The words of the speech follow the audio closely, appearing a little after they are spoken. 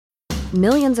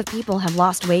Millions of people have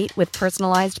lost weight with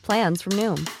personalized plans from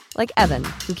Noom. Like Evan,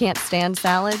 who can't stand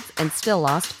salads and still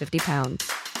lost 50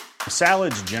 pounds.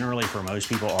 Salads generally for most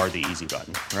people are the easy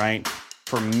button, right?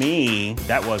 For me,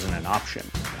 that wasn't an option.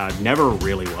 I never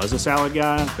really was a salad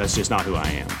guy. That's just not who I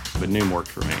am. But Noom worked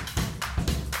for me.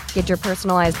 Get your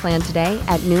personalized plan today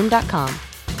at Noom.com.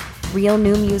 Real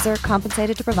Noom user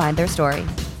compensated to provide their story.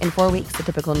 In 4 weeks, the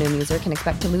typical Noom user can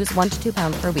expect to lose 1 to 2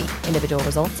 pounds per week. Individual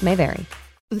results may vary.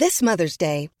 This Mother's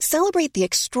Day, celebrate the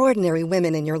extraordinary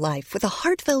women in your life with a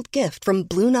heartfelt gift from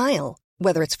Blue Nile.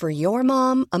 Whether it's for your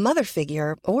mom, a mother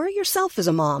figure, or yourself as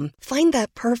a mom, find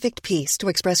that perfect piece to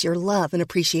express your love and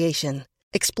appreciation.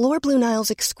 Explore Blue Nile's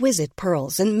exquisite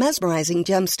pearls and mesmerizing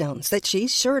gemstones that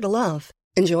she's sure to love.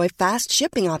 Enjoy fast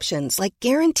shipping options like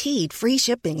guaranteed free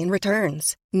shipping and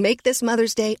returns. Make this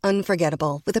Mother's Day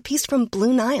unforgettable with a piece from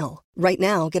Blue Nile. Right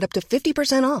now, get up to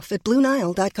 50% off at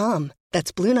BlueNile.com.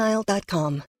 That's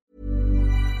BlueNile.com.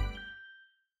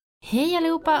 Hej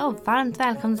allihopa och varmt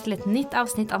välkomna till ett nytt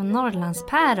avsnitt av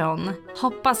Norrlandspäron.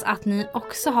 Hoppas att ni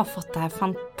också har fått det här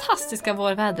fantastiska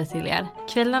vårvädret till er.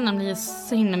 Kvällarna blir ju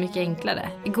så himla mycket enklare.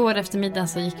 Igår eftermiddag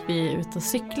så gick vi ut och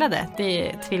cyklade. Det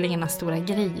är tvillingarnas stora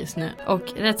grej just nu.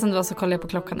 Och rätt som det var så kollade jag på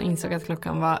klockan och insåg att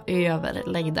klockan var över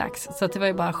läggdags. Så det var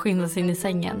ju bara att skynda sig in i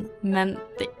sängen. Men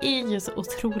det är ju så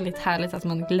otroligt härligt att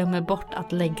man glömmer bort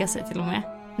att lägga sig till och med.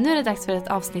 Nu är det dags för ett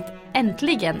avsnitt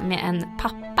äntligen med en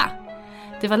pappa.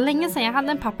 Det var länge sedan jag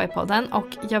hade en pappa i podden och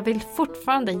jag vill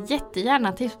fortfarande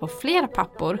jättegärna tipsa på fler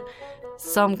pappor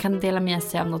som kan dela med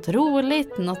sig av något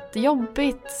roligt, något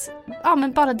jobbigt, ja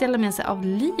men bara dela med sig av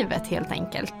livet helt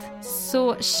enkelt.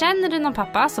 Så känner du någon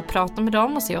pappa så prata med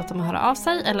dem och se åt dem att höra av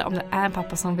sig, eller om det är en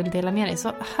pappa som vill dela med dig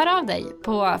så hör av dig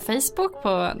på Facebook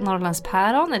på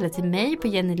Norrlandspäron eller till mig på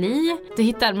Jenny Li. Du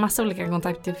hittar massa olika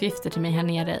kontaktuppgifter till mig här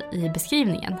nere i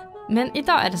beskrivningen. Men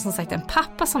idag är det som sagt en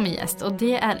pappa som är gäst och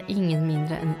det är ingen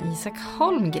mindre än Isak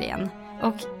Holmgren.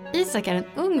 Och Isak är en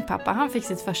ung pappa, han fick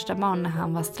sitt första barn när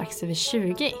han var strax över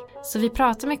 20. Så vi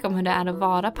pratar mycket om hur det är att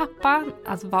vara pappa,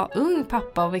 att vara ung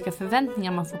pappa och vilka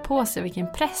förväntningar man får på sig och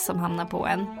vilken press som hamnar på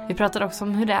en. Vi pratar också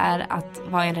om hur det är att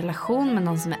vara i en relation med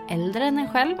någon som är äldre än en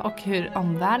själv och hur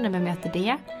omvärlden bemöter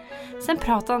det. Sen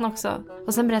pratar han också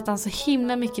och sen berättar han så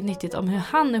himla mycket nyttigt om hur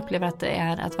han upplever att det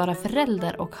är att vara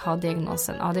förälder och ha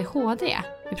diagnosen ADHD.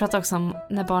 Vi pratar också om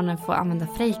när barnen får använda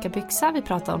frejkabyxa, vi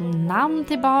pratar om namn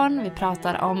till barn, vi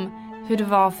pratar om hur det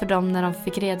var för dem när de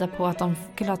fick reda på att de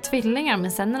skulle ha tvillingar,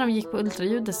 men sen när de gick på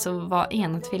ultraljudet så var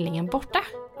ena tvillingen borta.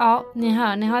 Ja, ni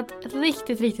hör, ni har ett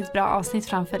riktigt bra avsnitt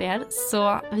framför er,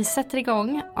 så vi sätter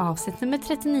igång avsnitt nummer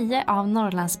 39 av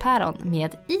Norrlandspäron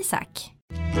med Isak.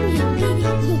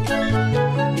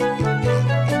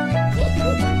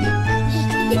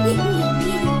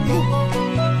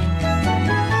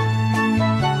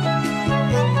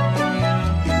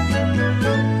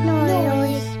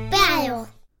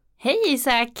 Hej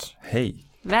Isak! Hej!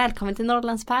 Välkommen till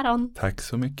Norrlandspäron. Tack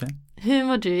så mycket. Hur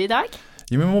mår du idag?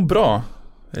 Jo, men jag mår bra.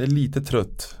 Jag är lite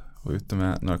trött och ute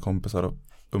med några kompisar och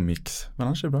umgicks. Men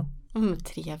annars är det bra.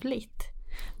 Trevligt.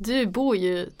 Du bor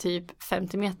ju typ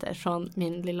 50 meter från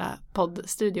min lilla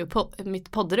poddstudio,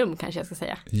 mitt poddrum kanske jag ska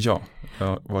säga. Ja, jag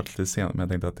har varit lite sen men jag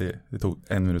tänkte att det tog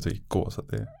 1 minut att gå så att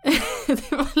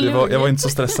jag var inte så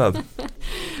stressad.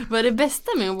 Vad är det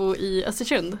bästa med att bo i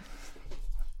Östersund?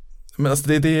 Men alltså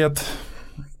det är att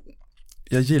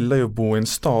jag gillar ju att bo i en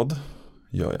stad,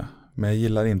 gör jag. Men jag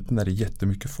gillar inte när det är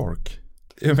jättemycket folk.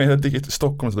 Jag menar att i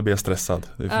Stockholm så blir jag stressad.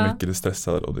 Det är för mycket, det är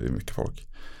stressad och det är mycket folk.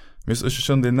 Men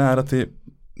Östersund, det är nära till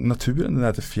naturen, det är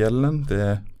nära till fjällen. Det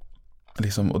är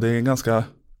liksom, och det är en ganska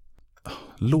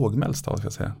lågmäld stad ska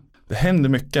jag säga. Det händer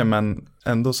mycket men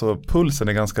ändå så pulsen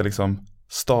är ganska liksom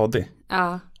stadig.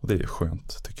 Ja. Och det är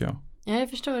skönt tycker jag. Ja, jag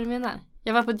förstår vad du menar.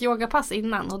 Jag var på ett yogapass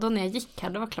innan och då när jag gick här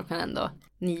då var klockan ändå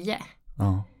 9.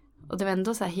 Ja. Och det var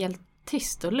ändå så här helt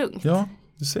tyst och lugnt. Ja,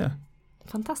 du ser.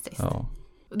 Fantastiskt. Ja.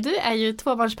 Du är ju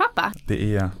tvåbarnspappa.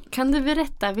 Det är. Kan du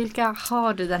berätta, vilka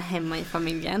har du där hemma i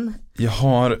familjen? Jag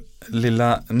har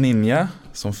lilla Ninja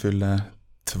som fyller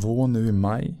 2 nu i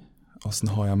maj. Och sen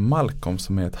har jag Malcolm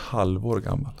som är 1 halvår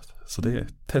gammal. Så det är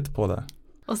tätt på där.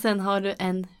 Och sen har du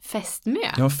en fästmö.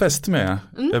 Jag har en fästmö.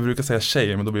 Jag brukar säga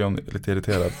tjej men då blir hon lite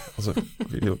irriterad. Och så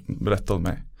berättar hon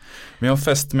mig. Men jag har en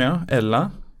fästmö,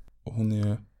 Ella. Och hon är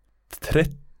ju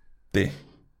 30. Har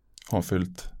hon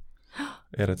fyllt.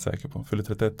 Är jag rätt säker på. Fyller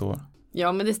 31 år.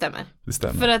 Ja, men det stämmer. Det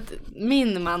stämmer. För att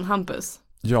min man Hampus.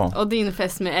 Ja. Och din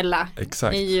fästmö Ella.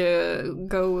 Exakt. Är ju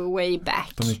go way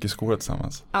back. De gick i skolan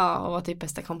tillsammans. Ja, och var typ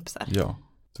bästa kompisar. Ja,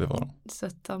 det var de. Så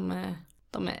att de är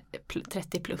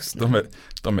 30 plus nu.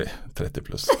 De är 30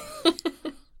 plus.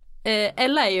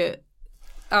 Ella är ju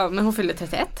Ja, men hon fyller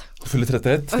 31. Hon fyller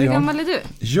 31. Och hur gammal är du?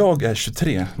 Jag är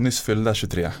 23, nyss fyllda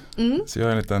 23. Så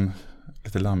jag är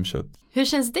lite lammkött. Hur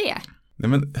känns det? Nej,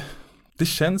 men det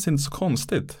känns inte så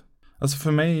konstigt. Alltså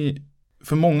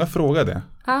för många frågar det.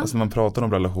 Ja. Alltså när man pratar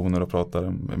om relationer och pratar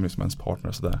med ens partner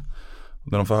och sådär.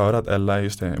 Och när de får höra att Ella är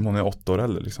just det, hon är 8 år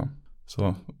äldre liksom.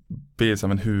 Så blir det så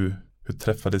här, men hur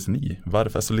träffades ni?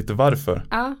 Varför? Alltså lite varför.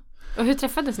 Ja, och hur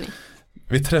träffades ni?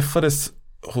 Vi träffades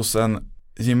hos en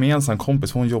gemensam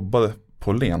kompis. Hon jobbade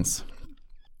på Lens.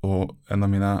 Och en av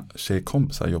mina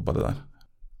tjejkompisar jobbade där.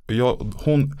 Och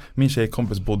min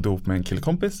tjejkompis bodde ihop med en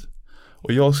killkompis.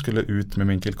 Och jag skulle ut med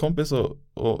min killkompis och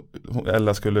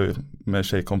Ella skulle med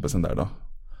tjejkompisen där då.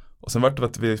 Och sen var det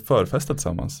att vi förfestade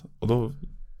tillsammans. Och då,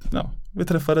 vi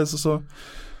träffades och så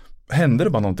hände det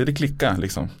bara någonting. Det klickade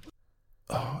liksom.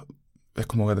 Jag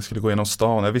kommer ihåg att jag skulle gå igenom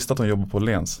stan. Jag visste att hon jobbade på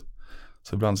Lens.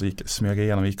 Så ibland så smög jag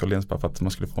igenom ICA och Lens bara för att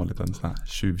man skulle få en liten sån här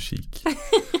tjuvkik.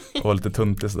 Och var lite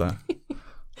tuntig sådär.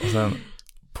 Och sen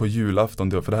på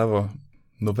julafton, för det här var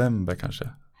november kanske.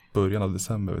 Början av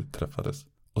december vi träffades.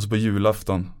 Och så på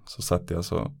julafton så satt jag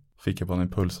så fick jag på en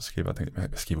impuls och skrev. Jag tänkte,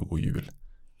 jag skriver god jul.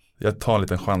 Jag tar en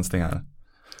liten chansning här.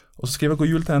 Och så skrev jag god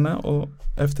jul till henne. Och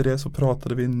efter det så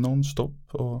pratade vi nonstop.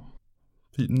 Och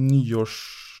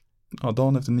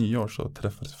dagen efter nyår så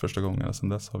träffades vi första gången. Och sen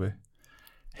dess har vi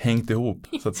hängt ihop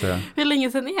så att säga. Hur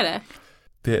länge sedan är det?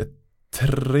 Det är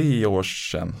 3 år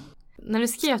sedan. När du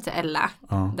skrev till Ella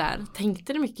där,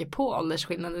 tänkte du mycket på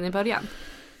åldersskillnaden i början?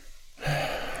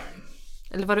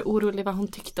 Eller var du orolig vad hon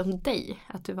tyckte om dig?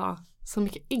 Att du var så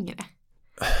mycket yngre?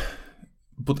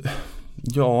 Både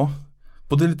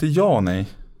lite ja och nej.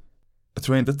 Jag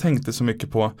tror jag inte tänkte så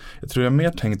mycket på. Jag tror jag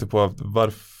mer tänkte på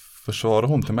varför svarade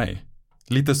hon till mig.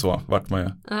 Lite så vart man ju.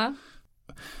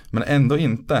 Men ändå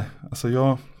inte. Alltså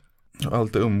jag har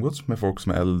alltid umgåtts med folk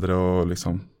som är äldre och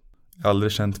liksom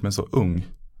aldrig känt mig så ung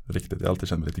riktigt. Jag har alltid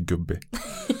känt mig lite gubbig.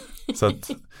 Så att,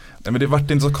 nej men det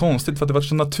vart inte så konstigt för att det var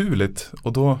så naturligt.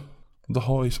 Och då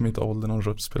har ju som inte åldern någon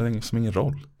roll, spelar som ingen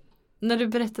roll. När du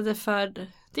berättade för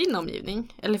din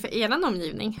omgivning, eller för eran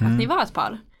omgivning, att ni var ett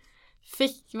par,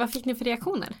 vad fick ni för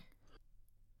reaktioner?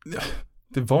 Ja,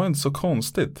 det var inte så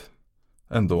konstigt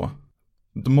ändå.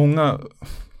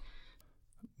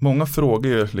 Många frågar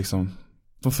ju liksom,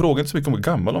 de frågar inte så mycket om hur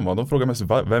gammal de var, de frågar mest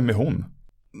vem är hon?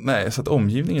 Nej, så att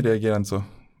omgivningen reagerar inte så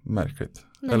märkligt.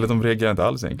 Nej. Eller de reagerar inte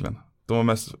alls egentligen. De var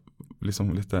mest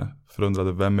liksom lite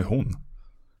förundrade, vem är hon?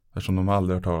 Eftersom de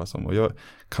aldrig hört talas om. Och jag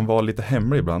kan vara lite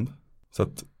hemlig ibland. Så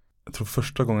att jag tror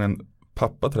första gången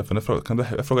pappa träffade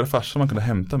jag frågade farsan om han kunde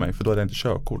hämta mig. För då hade jag inte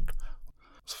körkort.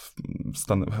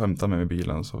 Så hämtade mig med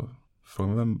bilen. Och så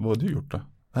frågade jag, vad har du gjort då? Nej,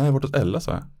 jag har varit hos Ella,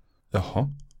 sa jag. Jaha,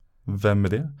 vem är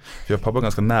det? För jag och pappa har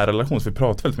ganska nära relation så vi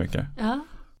pratar väldigt mycket. Ja.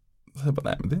 Så jag bara,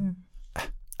 nej men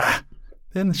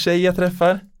det är en tjej jag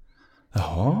träffar.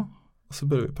 Jaha. Och så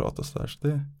började vi prata så där. Så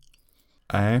det...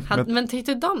 Nej, men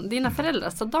tyckte dina föräldrar,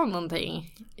 sa de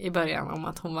någonting i början om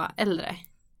att hon var äldre?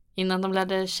 Innan de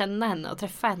lärde känna henne och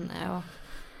träffa henne? Och...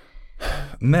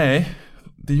 Nej,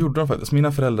 det gjorde de faktiskt.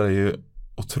 Mina föräldrar är ju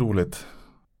otroligt,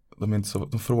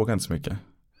 de frågar inte så mycket.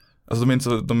 Alltså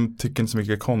de tycker inte så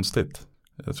mycket konstigt.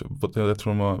 Jag tror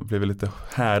de har blivit lite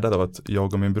härdade av att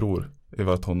jag och min bror i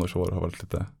våra tonårsår har varit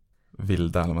lite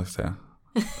vilda, eller vad man ska säga.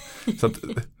 Så att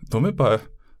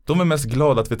de är mest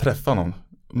glada att vi träffar någon.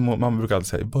 Man brukar alltid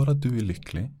säga, bara du är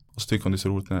lycklig. Och så tycker hon det är så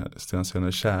roligt när Sten Söner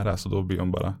är kära. Så då blir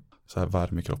hon bara så här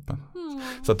varm i kroppen.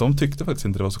 Så att de tyckte faktiskt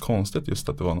inte det var så konstigt just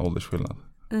att det var en åldersskillnad.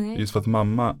 Just för att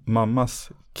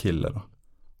mammas kille då,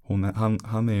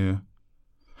 han är ju,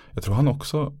 jag tror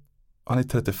han är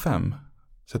 35.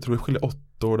 Så jag tror det skiljer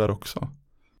 8 år där också.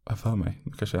 Jag för mig,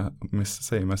 nu kanske jag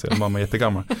misssäger mig, säger att mamma är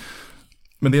jättegammal.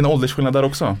 Men det är en åldersskillnad där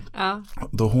också. Ja.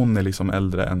 Då hon är liksom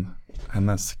äldre än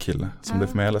hennes kille. Som det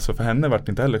för mig, så för henne var det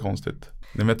inte heller konstigt.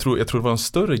 Men jag tror det var en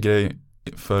större grej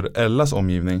för Ellas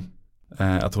omgivning.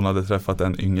 Att hon hade träffat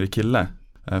en yngre kille.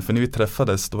 För när vi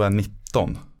träffades då var jag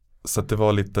 19. Så att det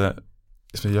var lite,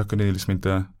 jag kunde liksom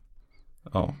inte,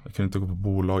 jag kunde inte gå på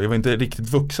bolag. Jag var inte riktigt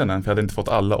vuxen än, för jag hade inte fått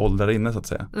alla åldrar inne så att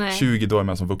säga. Nej. 20 då är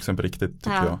man som vuxen på riktigt,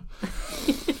 tycker jag.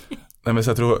 Nej, men så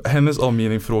jag tror hennes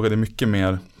omgivning frågade mycket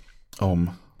mer om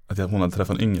att hon hade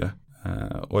träffat en yngre.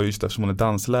 Och just eftersom hon är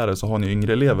danslärare så har hon ju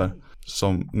yngre elever.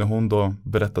 Som när hon då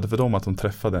berättade för dem att hon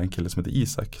träffade en kille som heter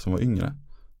Isak som var yngre.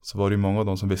 Så var det ju många av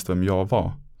dem som visste vem jag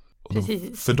var. Och då,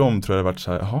 för dem tror jag det varit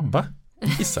så här, jaha, va?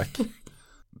 Isak?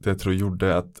 Det jag tror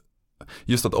gjorde att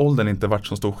just att åldern inte varit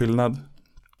så stor skillnad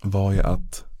var ju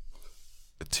att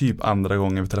typ andra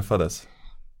gången vi träffades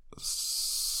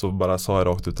så bara sa jag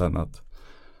rakt ut henne att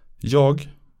jag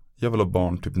vill ha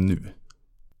barn typ nu.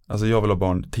 Alltså jag vill ha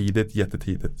barn tidigt,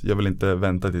 jättetidigt. Jag vill inte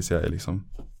vänta tills jag är liksom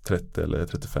 30 eller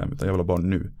 35, utan jag vill ha barn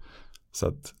nu. Så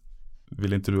att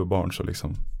vill inte du ha barn så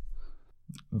liksom,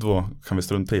 då kan vi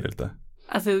strunta i det lite.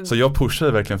 Alltså... Så jag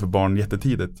pushade verkligen för barn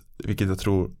jättetidigt, vilket jag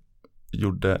tror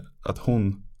gjorde att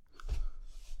hon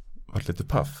var lite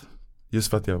paff. Just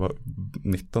för att jag var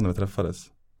 19 när vi träffades.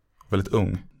 Väldigt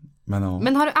ung.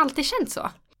 Men har du alltid känt så?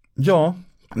 Ja,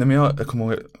 nej, men jag kommer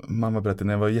ihåg, mamma berättade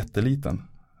när jag var jätteliten.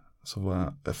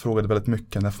 Så jag frågade väldigt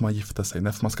mycket, när får man gifta sig?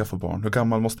 När får man skaffa barn? Hur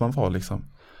gammal måste man vara liksom?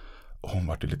 Och hon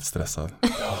var ju lite stressad.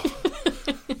 Ja.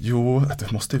 Jo,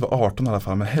 du måste ju vara 18 i alla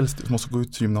fall. Men helst du måste gå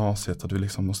ut till gymnasiet och du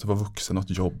liksom måste vara vuxen och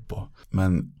ett jobb.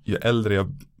 Men ju äldre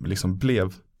jag liksom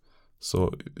blev,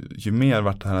 så ju mer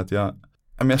vart det här att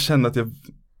jag kände att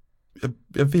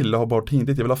jag ville ha barn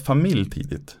tidigt. Jag ville ha familj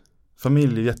tidigt.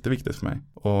 Familj är jätteviktigt för mig.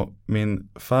 Och min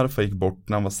farfar gick bort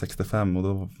när han var 65 och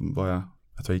då var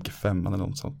jag gick i 5 eller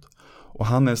något sånt. Och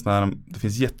han är en sån här, det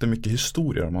finns jättemycket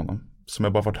historier om honom som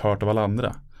jag bara fått hört av alla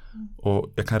andra.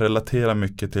 Och jag kan relatera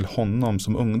mycket till honom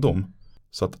som ungdom.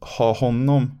 Så att ha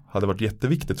honom hade varit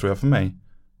jätteviktigt tror jag för mig.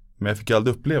 Men jag fick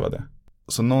aldrig uppleva det.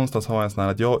 Så någonstans har jag en sån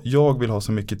här att jag vill ha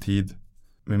så mycket tid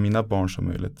med mina barn som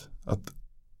möjligt. Att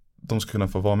de ska kunna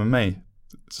få vara med mig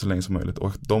så länge som möjligt.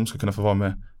 Och de ska kunna få vara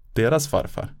med deras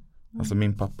farfar. Alltså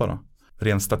min pappa då.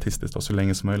 Rent statistiskt då, så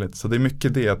länge som möjligt. Så det är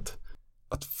mycket det att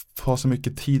ha så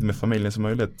mycket tid med familjen som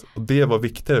möjligt. Och det var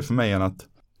viktigare för mig än att,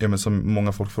 men som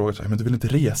många folk frågar sig, men du vill inte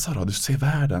resa då? Du ser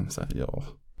världen. Så här, ja,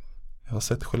 jag har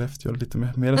sett Skellefteå lite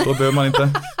mer än så behöver man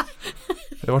inte.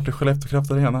 Jag har varit i Skellefteå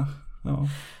Kraft Arena. Ja,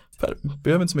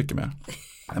 behöver inte så mycket mer.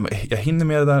 Jag hinner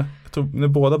med det där. Jag tror när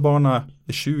båda barnen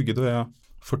är 20, då är jag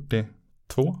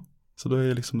 42. Så då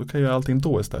kan jag göra allting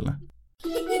då istället.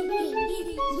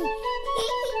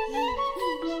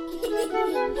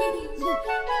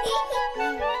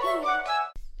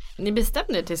 Ni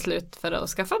bestämde er till slut för att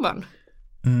skaffa barn?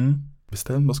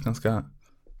 Bestämde oss ganska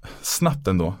snabbt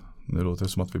ändå. Nu låter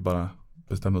det som att vi bara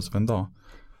bestämde oss för en dag.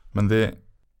 Men det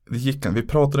gick. Vi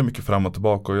pratade mycket fram och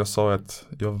tillbaka och jag sa att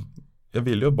jag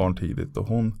ville ha barn tidigt. Och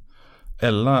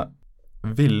Ella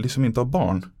ville liksom inte ha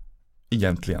barn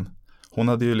egentligen. Hon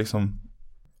hade ju liksom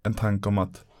en tanke om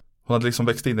att hon hade liksom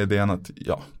växt in i idén att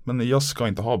men jag ska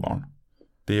inte ha barn.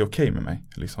 Det är okej med mig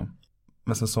liksom.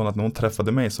 Men sen sa hon att när hon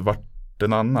träffade mig så var det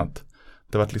något annat.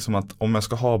 Det var liksom att om jag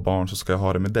ska ha barn så ska jag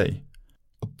ha det med dig.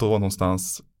 Och då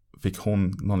någonstans fick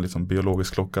hon någon liksom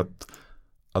biologisk klocka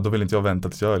att då vill inte jag vänta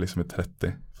tills jag är liksom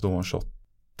 30. För då var hon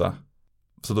 28.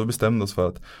 Så då bestämde oss för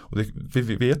att, och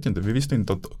vi vet ju inte, vi visste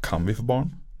inte att kan vi få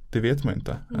barn? Det vet man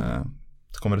inte.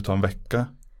 Kommer det ta en vecka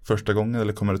första gången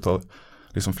eller kommer det ta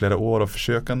liksom flera år av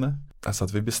försökande? Alltså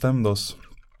att vi bestämde oss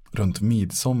runt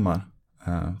midsommar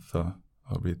för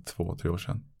det blir 2-3 år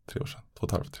sedan.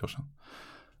 2,5-3 år sedan.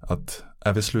 Att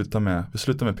vi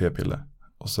slutar med p-piller.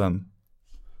 Och sen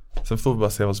får vi bara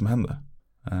se vad som händer.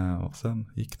 Och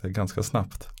sen gick det ganska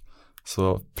snabbt.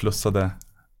 Så plussade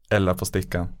Ella på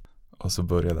stickan. Och så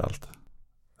började allt.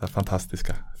 Det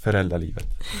fantastiska föräldralivet.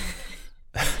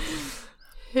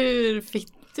 Hur fick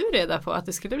du reda på att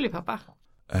du skulle bli pappa?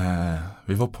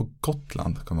 Vi var på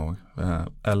Gotland, kommer jag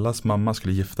ihåg. Ellas mamma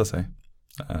skulle gifta sig.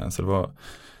 Så det var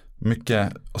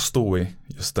mycket att stå i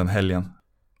just den helgen.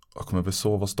 Jag kom upp och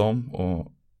sov hos dem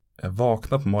och jag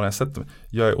vaknade på morgonen.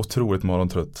 Jag är otroligt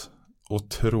morgontrött.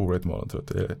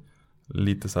 Det är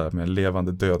lite så här med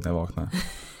levande död när jag vaknar.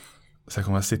 Så jag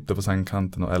kommer att sitta på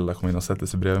sängkanten och Ella kommer in och sätter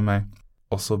sig bredvid mig.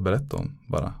 Och så berättade hon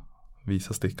bara.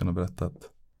 Visa stickan och berätta att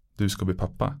du ska bli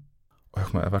pappa. Och jag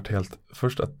har varit helt,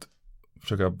 först att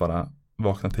försöka bara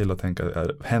vakna till och tänka,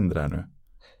 händer det här nu?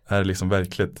 Är det liksom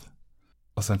verkligt?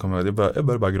 Och sen kommer jag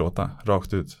började bara gråta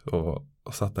rakt ut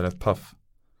och satt där ett paff.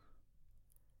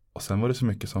 Och sen var det så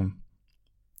mycket som,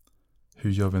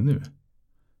 hur gör vi nu?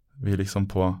 Vi är liksom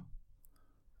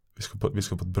vi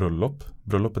ska på ett bröllop.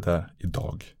 Bröllopet är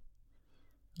idag.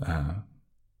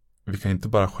 Vi kan inte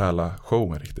bara stjäla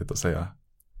showen riktigt och säga,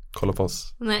 kolla på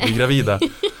oss, Nej. vi är gravida.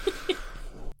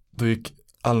 Då gick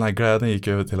all den här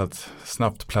glädjen över till att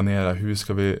snabbt planera, hur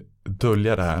ska vi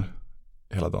dölja det här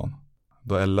hela dagen.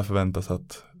 Då Ella förväntas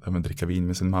att dricka vin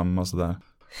med sin mamma och sådär.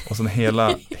 Och sen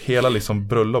hela liksom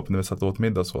bröllop när vi satt åt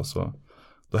middag så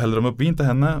då hällde de upp vin till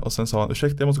henne och sen sa han,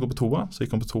 ursäkta jag måste gå på toa. Så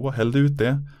gick hon på toa, hällde ut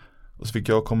det. Och så fick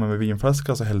jag komma med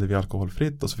vinflaska, så hällde vi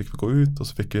alkoholfritt och så fick vi gå ut och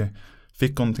så fick hon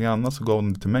någonting annat så gav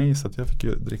hon det till mig så att jag fick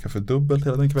ju dricka för dubbelt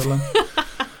hela den kvällen.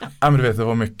 Men du vet, det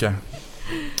var mycket.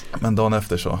 Men dagen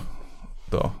efter så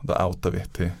då outade vi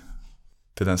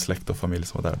till den släkt och familj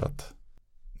som var där att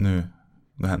nu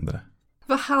händer det.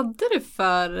 Vad hade du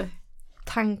för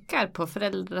tankar på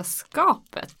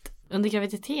föräldraskapet under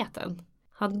graviditeten?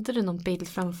 Hade du någon bild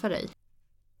framför dig?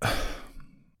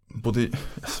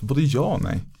 Både ja och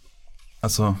nej.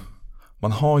 Alltså,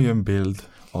 man har ju en bild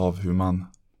av hur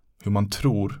man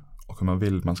tror och hur man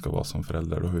vill man ska vara som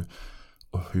förälder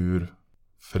och hur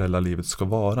föräldralivet ska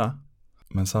vara.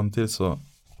 Men samtidigt så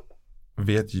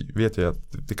vet jag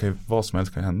att det kan ju, vad som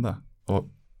helst kan hända.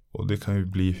 Och det kan ju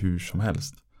bli hur som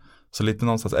helst. Så lite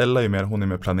någonstans, Ella är ju mer, hon är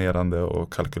mer planerande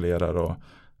och kalkylerar och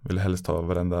vill helst ha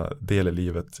varenda del i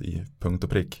livet i punkt och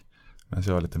prick. Medan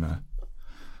jag är lite mer,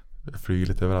 jag flyger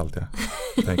lite överallt.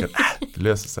 Jag tänker att det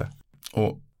löser sig.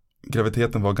 Och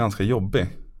graviditeten var ganska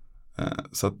jobbig.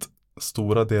 Så att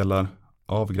stora delar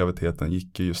av graviditeten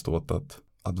gick ju just åt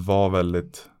att vara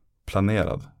väldigt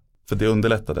planerad. För det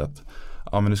underlättade att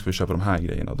men nu ska vi köpa de här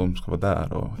grejerna och de ska vara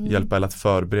där och hjälpa Ella att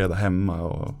förbereda hemma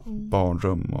och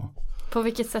barnrum. Och... På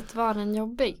vilket sätt var den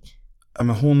jobbig? Ja,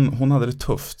 men hon hade det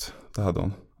tufft, det hade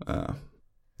hon.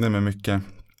 Nej, men mycket,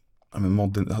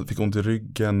 fick ont i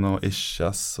ryggen och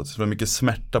ischias. Så det var mycket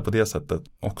smärta på det sättet.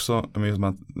 Också den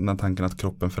här tanken att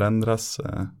kroppen förändras.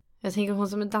 Jag tänker hon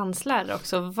som är danslärare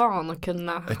också van att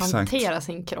kunna hantera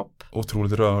sin kropp.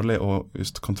 Otroligt rörlig och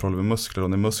just kontroll över muskler. Och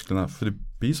när musklerna, för det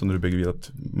blir som när du bygger vid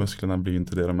att musklerna blir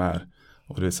inte det de är.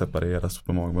 Och det separeras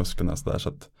på magmusklerna. Så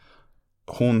att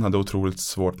hon hade otroligt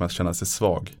svårt med att känna sig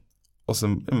svag. Och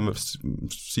sen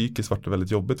psykiskt var det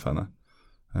väldigt jobbigt för henne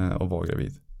att vara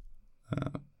gravid.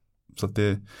 Så att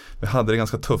vi hade det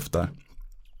ganska tufft där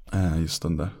just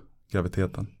under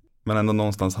graviditeten. Men ändå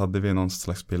någonstans hade vi någon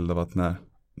slags bild av att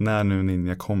när nu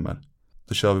Ninja kommer,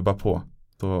 då kör vi bara på.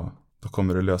 Då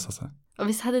kommer det lösa sig. Och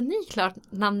visst hade ni klart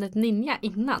namnet Ninja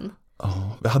innan?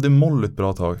 Ja, vi hade Molly ett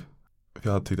bra tag.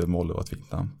 Jag tyckte att Molly var ett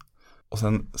fint namn. Och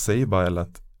sen säger bara Ella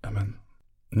att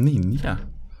Ninja.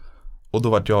 Och då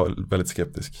var jag väldigt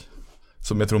skeptisk.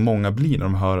 Som jag tror många blir när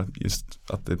de hör just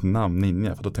att det är ett namn,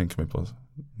 Ninja. För då tänker man på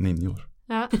ninjor.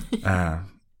 Ja.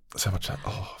 Så jag var så här,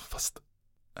 fast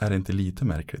är det inte lite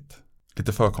märkligt?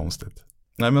 Lite för konstigt.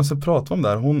 Nej, men så pratade vi om det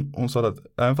här. Hon sa att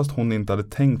även fast hon inte hade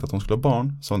tänkt att hon skulle ha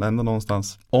barn, så hon ändå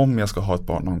någonstans, om jag ska ha ett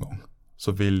barn någon gång,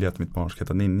 så vill jag att mitt barn ska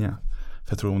heta Ninja.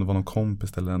 För jag tror om det var någon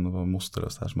kompis eller en var moster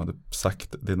och så här, som hade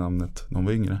sagt det namnet när hon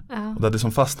var yngre. Ja. Och det hade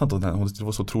som fastnat och det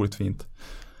var så otroligt fint.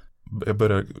 Jag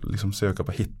började liksom söka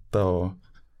på hitta och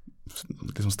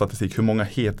liksom statistik. Hur många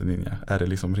heter Ninja? Är det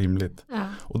liksom rimligt? Ja.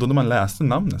 Och då när man läste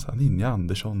namnet så här, Ninja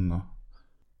Andersson och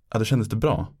då kändes det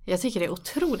bra. Jag tycker det är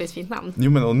otroligt fint namn.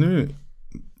 Jo, men och nu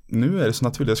är det så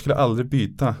naturligt. Jag skulle aldrig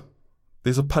byta. Det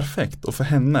är så perfekt. Och för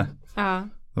henne. Ja.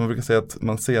 Man brukar säga att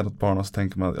man ser ett barn och så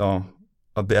tänker man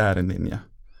att det är en Ninja.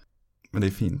 Men det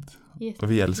är fint.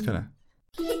 Och vi älskar det.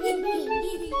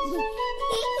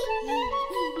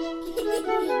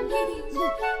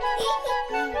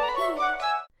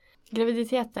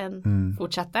 Graviditeten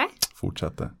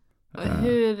fortsatte.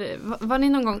 Var ni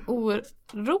någon gång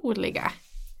oroliga?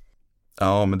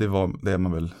 Ja, men det är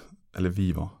man väl, eller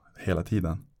vi var hela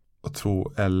tiden. Och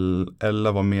tror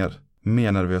Ella var mer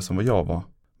nervös än vad jag var.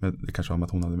 Men det kanske var med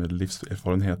att hon hade mer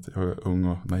livserfarenhet. Jag var ung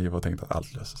och naiv och tänkte att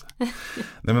allt löser sig.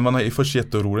 Nej, men man är först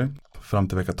jätteorolig fram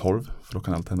till vecka 12. För då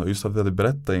kan allt hända. Och just att vi hade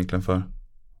berättat egentligen för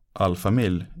all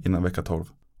familj innan vecka 12.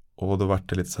 Och då var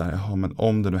det lite så här, men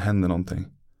om det nu händer någonting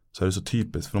så är det så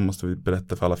typiskt. För då måste vi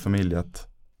berätta för alla familjer att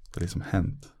det liksom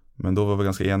hänt. Men då var vi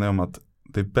ganska eniga om att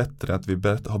det är bättre att vi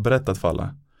har berättat för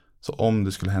alla. Så om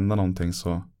det skulle hända någonting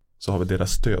så har vi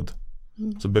deras stöd.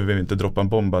 Så behöver vi inte droppa en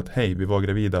bomb att hej, vi var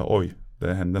gravida, oj,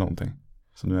 det hände någonting.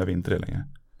 Så nu är vi inte det längre.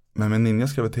 Men med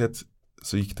Ninjas graviditet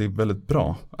så gick det väldigt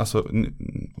bra. Alltså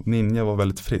Ninja var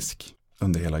väldigt frisk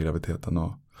under hela graviditeten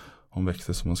och hon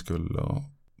växte som hon skulle och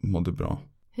mådde bra.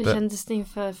 Hur kändes det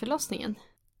inför förlossningen?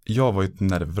 Jag var ju ett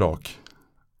nervvrak.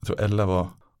 Jag tror Ella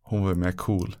hon var mer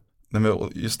cool. Men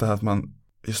just det här att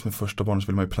just med första barnet så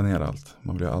vill man ju planera allt.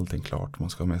 Man vill göra allting klart. Man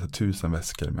ska ha med sig 1000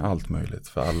 väskor med allt möjligt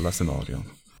för alla scenarion.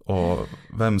 Och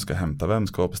vem ska hämta, vem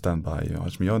ska vara på standby. Och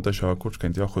eftersom jag inte har körkort ska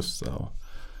inte jag skjutsa. Och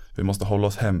vi måste hålla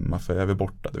oss hemma för jag är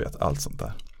borta, du vet, allt sånt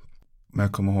där. Men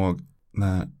jag kommer ihåg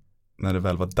när det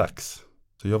väl var dags.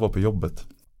 Så jag var på jobbet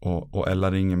och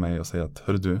Ella ringer mig och säger att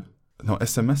hörru du, hon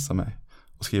smsar mig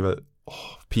och skriver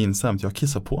pinsamt, jag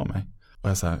kissar på mig. Och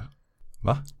jag säger,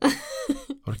 va?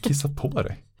 Har du kissat på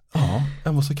dig? Ja,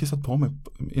 jag måste ha kissat på mig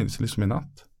liksom i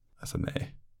natt. Jag sa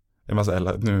nej. Jag måste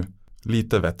Ella, nu,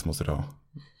 lite vett måste du ha.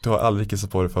 Du har aldrig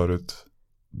kissat på dig förut.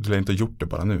 Du har inte gjort det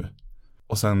bara nu.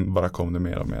 Och sen bara kom det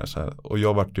mer och mer så här. Och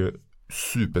jag vart ju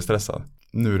superstressad.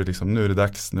 Nu är det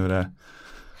dags, nu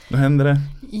händer det.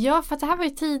 Ja, för att det här var ju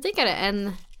tidigare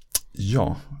än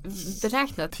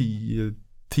beräknat.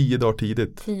 10 dagar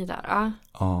tidigt. 10 dagar, ja.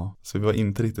 Ja, så vi var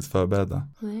inte riktigt förberedda.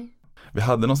 Nej. Vi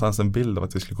hade någonstans en bild av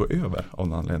att vi skulle gå över av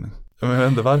någon anledning. Jag vet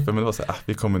inte varför, men det var så här,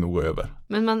 vi kommer nog gå över.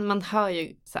 Men man hör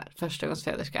ju så här,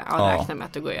 förstagångsföderska, räknar med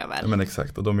att du går över. Ja, men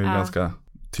exakt, och de är ju ganska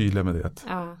tydliga med det. Att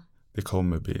det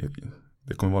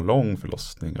kommer vara lång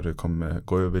förlossning och det kommer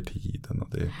gå över tiden och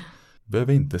det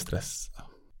behöver inte stressa.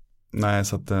 Nej,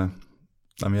 så att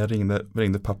men jag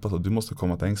ringde pappa och sa, du måste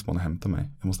komma till Ängsmån och hämta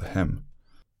mig. Jag måste hem.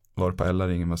 Varpå Ella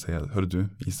ringer mig och säger, hör du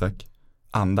Isak,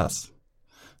 andas.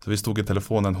 Så vi stod i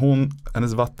telefonen,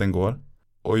 hennes vatten går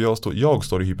och jag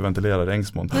står och hyperventilerar i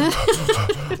Ängsmån.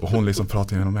 Och hon liksom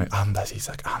pratar med mig, andas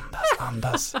Isak,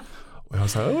 andas. Och jag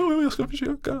säger, jag ska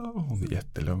försöka. Och hon är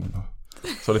jättelugn.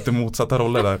 Så lite motsatta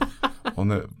roller där. Och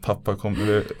nu pappa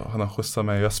han har skjutsat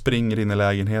mig och jag springer in i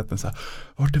lägenheten så här,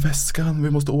 vart är väskan? Vi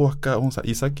måste åka. Och hon säger,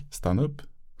 Isak, stanna upp,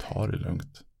 ta det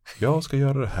lugnt. Jag ska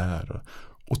göra det här.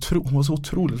 Hon var så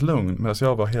otroligt lugn medan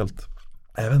jag var helt,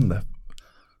 jag vet inte.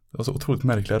 Det var så otroligt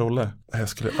märkliga roller. Jag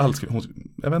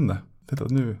vet inte. Titta,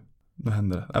 nu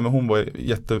händer det. Nej, men hon var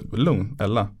jättelugn,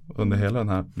 Ella, under hela den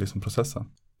här liksom, processen.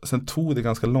 Sen tog det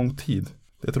ganska lång tid.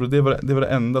 Jag tror det var det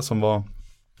enda som var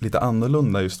lite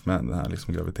annorlunda just med den här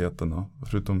liksom, graviditeten. Och,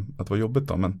 förutom att det var jobbigt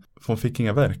då. Men hon fick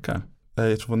inga verkar.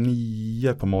 Jag tror det var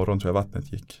 9 på morgonen tror jag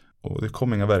vattnet gick. Och det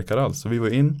kom inga verkar alls. Så vi var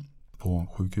in på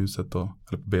sjukhuset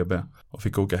eller på BB. Och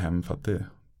fick åka hem för att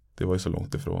det var ju så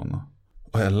långt ifrån.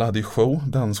 Och Ella hade ju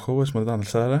dansshower som hade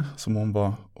danslärare. Som hon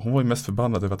var ju mest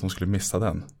förbannad över att hon skulle missa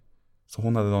den. Så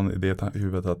hon hade någon idé i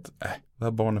huvudet att det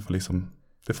här barnet får liksom,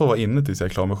 det får vara inne tills jag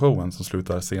är klar med showen som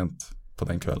slutar sent på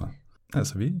den kvällen.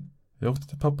 Så jag åkte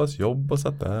till pappas jobb och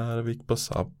satt där och vi gick på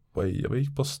Subway och vi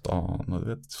gick på stan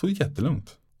och så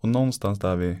jättelugnt. Och någonstans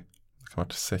där vid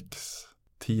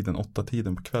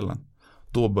 8-tiden på kvällen,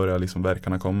 då började liksom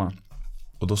verkarna komma.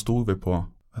 Och då stod vi på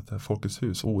Folkets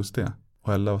hus, OSD.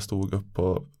 Och Ella stod upp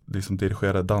och liksom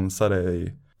dirigerade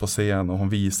dansare på scen och hon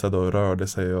visade och rörde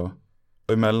sig och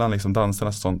emellan liksom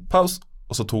danserna så paus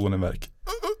och så tog hon en verk.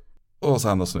 Och så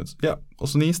andas hon ut. Ja, och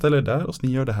så ni ställer er där och så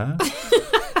ni gör det här.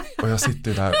 Och jag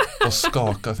sitter där och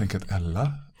skakar och tänker att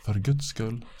Ella, för Guds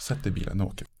skull, sätt i bilen och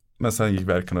åker. Men sen gick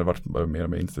verkarna och det var mer och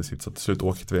mer intensivt så till slut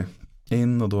åkte vi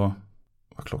in och då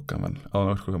var klockan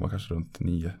var kanske runt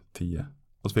 9-10.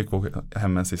 Och så fick vi åka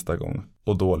hem en sista gång.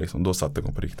 Och då satte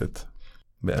hon på riktigt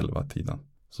vid 11-tiden.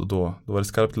 Så då var det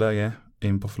skarpt läge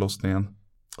in på förlossningen.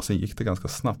 Och sen gick det ganska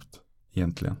snabbt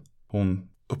egentligen. Hon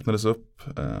öppnades upp.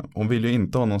 Hon ville ju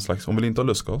inte ha hon ville inte ha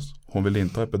lustgas. Hon ville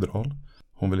inte ha epidural.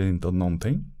 Hon ville inte ha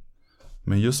någonting.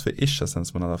 Men just för ischiasen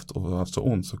som hon hade haft så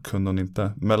ont så kunde hon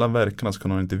inte, mellan verkarna så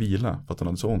kunde hon inte vila för att hon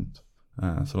hade så ont.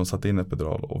 Så de satte in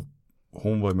epidural och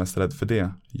hon var ju mest rädd för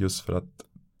det. Just för att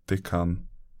det kan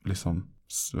liksom,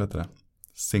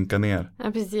 sinka ner.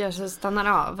 Ja, precis, gör så stannar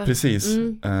av. Precis,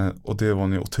 och det var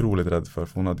hon ju otroligt rädd för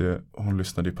hon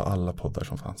lyssnade ju på alla poddar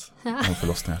som fanns om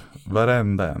förlossningar.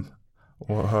 Varenda en.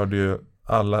 Och hörde ju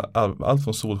allt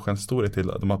från solskenshistorier till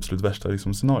de absolut värsta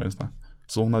liksom, scenarierna.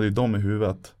 Så hon hade ju dem i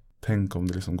huvudet. Tänk om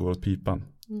det liksom går åt pipan.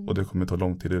 Och det kommer ta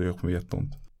lång tid och det kommer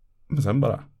jätteont. Men sen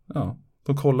bara,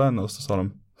 de kollade henne och så sa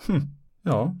de,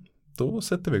 då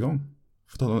sätter vi igång.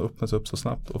 För då hade öppnats upp så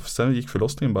snabbt. Och sen gick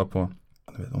förlossningen bara på,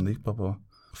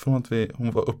 från att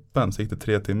hon var öppen så gick det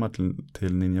 3 timmar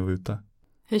till Ninja var ute.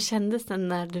 Hur kändes det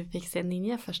när du fick se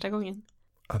Ninja första gången?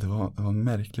 Ja, det var en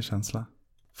märklig känsla.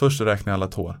 Först så räknade jag alla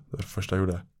tår. Det var det första jag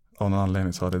gjorde. Av någon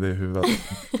anledning så hade det i huvudet.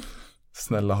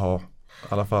 Snälla ha i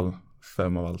alla fall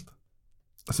 5 av allt.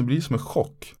 Alltså det blir som en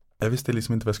chock. Jag visste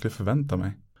liksom inte vad jag skulle förvänta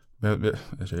mig. Jag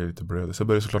är lite bröd. Så jag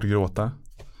började såklart gråta.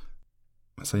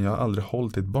 Men sen jag har aldrig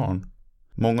hållit ett barn.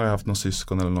 Många har haft någon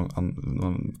syskon eller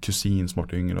någon kusin som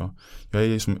varit yngre. Jag är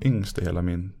ju som yngst i hela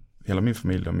min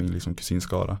familj och min liksom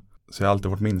kusinskara. Så jag har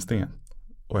alltid varit minstingen.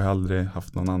 Och jag har aldrig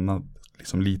haft någon annan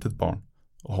liksom litet barn.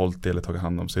 Och hållit det eller tagit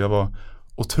hand om. Så jag var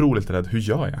otroligt rädd. Hur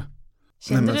gör jag?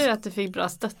 Kände du att du fick bra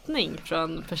stöttning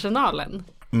från personalen?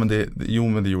 Men det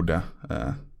gjorde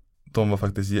jag. De var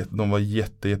faktiskt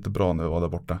jättebra när vi var där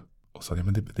borta. Och sa,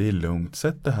 men det är lugnt.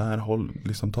 Sätt det här,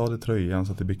 liksom ta det tröjan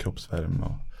så att det blir kroppsvärme.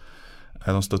 Och,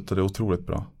 de stöttade otroligt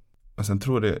bra. Men sen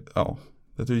tror jag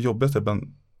det är jobbigt att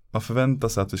man förväntar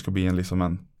sig att det ska bli en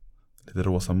lite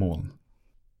rosa moln.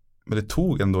 Men det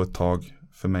tog ändå ett tag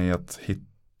för mig att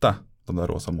hitta de där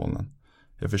rosa molnen.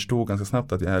 Jag förstod ganska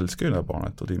snabbt att jag älskar det här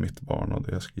barnet och det är mitt barn och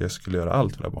jag skulle göra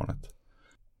allt för det här barnet.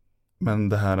 Men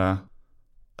det här,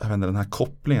 den här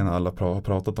kopplingen alla har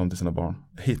pratat om till sina barn,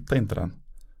 jag hittade inte den.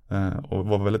 Och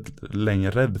var väldigt länge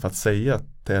rädd för att säga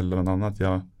till eller någon annan att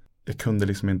jag kunde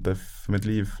liksom inte för mitt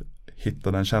liv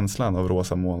hitta den känslan av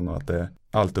rosa moln och att det är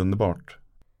allt underbart.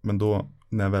 Men då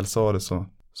när jag väl sa det så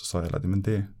sa jag att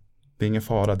det är ingen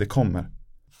fara, det kommer.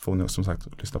 Får ni som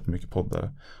sagt lyssna på mycket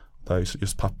poddar Där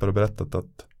just papper har berättat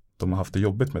att de har haft det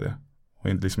jobbigt med det.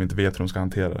 Och liksom inte vet hur de ska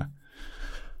hantera det.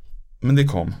 Men det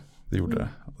gjorde det.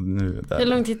 Och nu, hur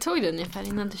lång tid tog det ungefär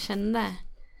innan du kände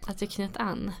att du knöt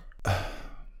an?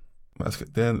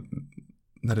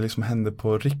 När det liksom hände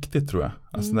på riktigt tror jag.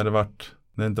 Alltså när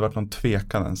det inte varit någon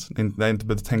tvekan ens. När jag inte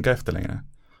behövde tänka efter längre.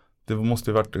 Det måste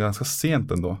ju varit ganska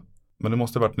sent ändå. Men det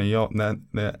måste ha varit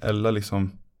när Ella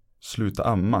liksom slutade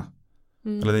amma.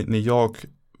 Eller när jag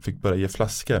fick börja ge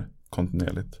flaskor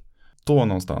kontinuerligt. Då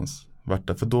någonstans vart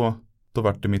det. För då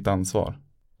vart det mitt ansvar.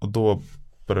 Och då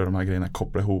började de här grejerna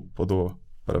koppla ihop. Och då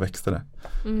bara växte det.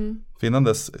 För innan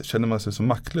dess kände man sig så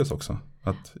maktlös också.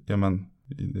 Att,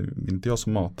 inte jag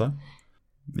som matar.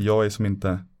 Jag är som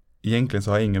inte, egentligen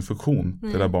så har jag ingen funktion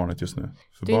till det här barnet just nu.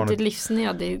 För du är inte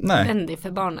livsnödvändig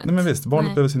för barnet. Nej men visst,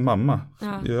 barnet behöver sin mamma.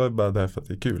 Ja. Jag är bara där för att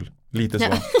det är kul. Lite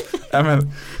så.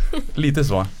 Lite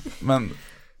så. Men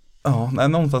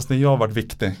någonstans när jag varit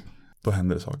viktig, då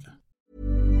händer det saker.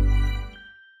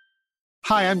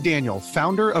 Hi, I'm Daniel,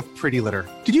 founder of Pretty Litter.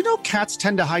 Did you know cats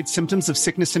tend to hide symptoms of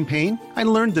sickness and pain? I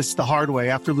learned this the hard way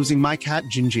after losing my cat,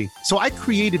 Gingy. So I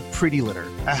created Pretty Litter,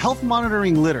 a health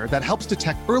monitoring litter that helps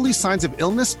detect early signs of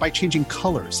illness by changing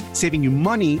colors, saving you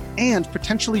money and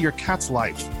potentially your cat's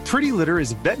life. Pretty Litter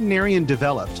is veterinarian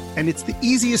developed, and it's the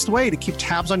easiest way to keep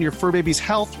tabs on your fur baby's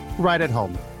health right at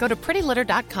home. Go to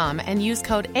prettylitter.com and use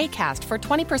code ACAST for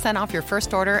 20% off your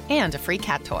first order and a free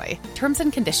cat toy. Terms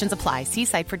and conditions apply. See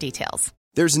site for details.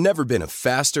 There's never been a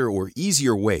faster or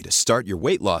easier way to start your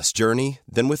weight loss journey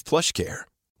than with PlushCare.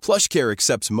 PlushCare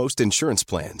accepts most insurance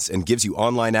plans and gives you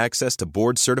online access to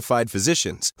board-certified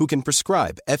physicians who can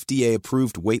prescribe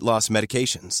FDA-approved weight loss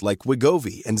medications like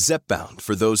Wegovy and Zepbound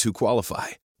for those who qualify.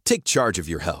 Take charge of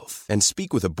your health and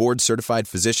speak with a board-certified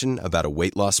physician about a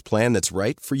weight loss plan that's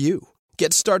right for you.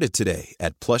 Get started today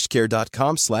at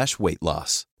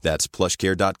plushcare.com/weightloss. That's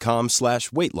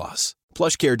plushcare.com/weightloss.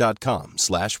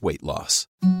 plushcare.com/weightloss.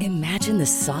 Imagine the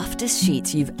softest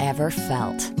sheets you've ever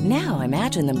felt. Now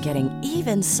imagine them getting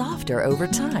even softer over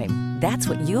time. That's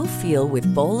what you'll feel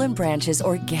with Boll & Branch's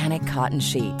organic cotton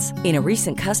sheets. In a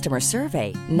recent customer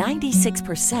survey,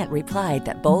 96% replied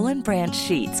that Boll & Branch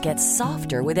sheets get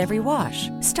softer with every wash.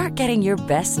 Start getting your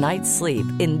best night's sleep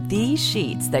in these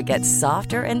sheets that get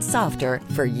softer and softer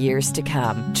for years to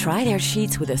come. Try their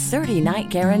sheets with a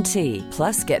 30-night guarantee.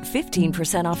 Plus, get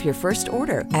 15% off your first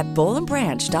order at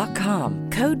bollandbranch.com.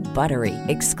 Code BUTTERY.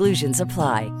 Exclusions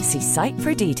apply. See site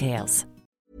for details.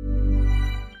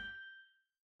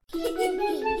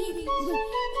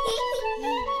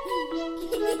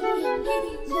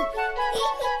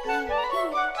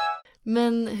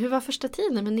 Men hur var första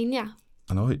tiden med Ninja?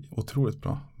 Det var otroligt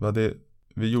bra.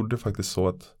 Vi gjorde faktiskt så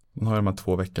att man har de här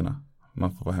 2 veckorna.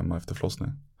 Man får vara hemma efter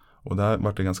förlossning. Och där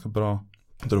var det ganska bra.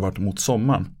 Då det var mot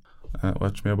sommaren. Och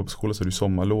eftersom jag jobbar på skolan så är det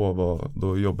sommarlov och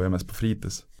då jobbar jag mest på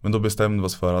fritids. Men då bestämde vi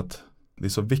oss för att det är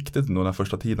så viktigt ändå den här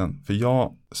första tiden. För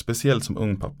jag, speciellt som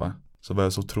ung pappa, så var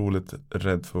jag så otroligt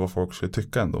rädd för vad folk skulle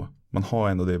tycka ändå. Man har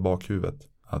ändå det i bakhuvudet.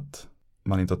 Att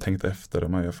man inte har tänkt efter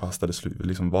och man gör fastare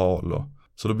liksom val.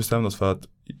 Så då bestämde vi oss för att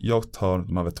jag tar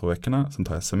de här 2 veckorna, sen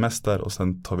tar jag semester och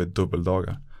sen tar vi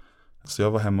dubbeldagar. Så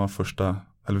jag var hemma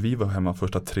vi var hemma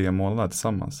första 3 månader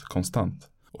tillsammans, konstant.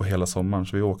 Och hela sommaren,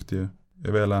 så vi åkte ju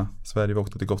över hela Sverige, vi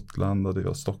åkte till Gotland och det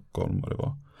var Stockholm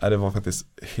och det var faktiskt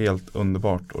helt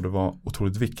underbart och det var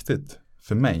otroligt viktigt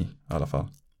för mig i alla fall.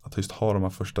 Att just ha de här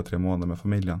första 3 månaderna med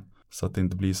familjen. Så att det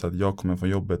inte blir så att jag kommer från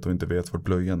jobbet och inte vet vart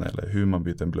blöjan är eller hur man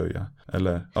byter en blöja.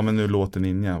 Eller, men nu låter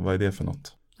Ninja, vad är det för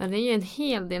något? Ja, det är ju en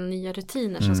hel del nya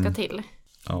rutiner som ska till.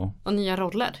 Ja. Och nya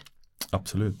roller.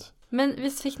 Absolut. Men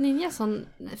visst fick Ninja sån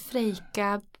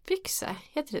Freika-byxa?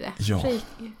 Heter det? Ja.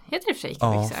 Heter det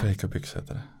Freika-byxa? Ja, Freika-byxa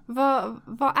heter det.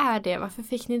 Vad är det? Varför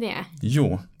fick ni det?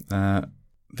 Jo,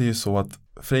 det är ju så att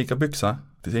Freika-byxa,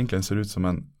 det egentligen ser ut som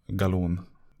en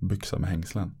galonbyxa med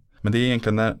hängslen. Men det är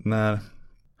egentligen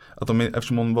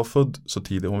eftersom hon var född så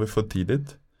tidigt, hon var född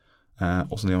tidigt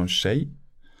och sen är hon tjej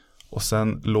och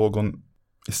sen låg hon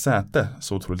i säte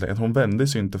så otroligt länge. Hon vände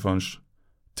sig inte förrän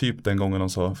typ den gången de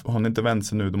sa, hon har inte vänt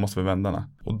sig nu, då måste vi vända henne.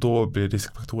 Och då blir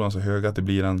riskfaktorerna så höga att det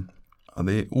blir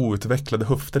det är outvecklade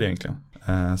höfter egentligen.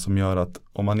 Som gör att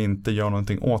om man inte gör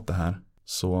någonting åt det här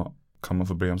så kan man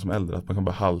få problem som äldre. Att man kan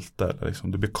bara halta eller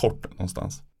liksom, det blir kort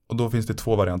någonstans. Och då finns det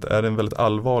 2 varianter. Är det en väldigt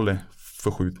allvarlig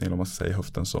förskjutning om man ska säga i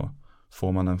höften så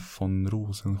får man en von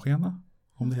Rosenskena,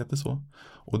 om det heter så.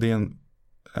 Och det är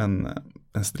en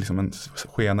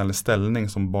skena eller ställning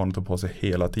som barnet tar på sig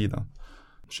hela tiden.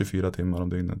 24 timmar om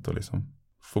dygnet och liksom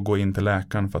får gå in till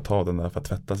läkaren för att ta den där för att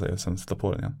tvätta sig och sen sätta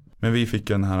på den igen. Men vi fick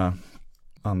ju den här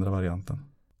andra varianten.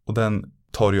 Och den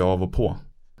tar ju av och på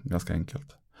ganska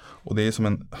enkelt. Och det är som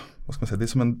en, vad ska man säga,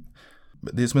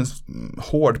 det är som en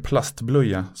hård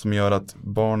plastblöja som gör att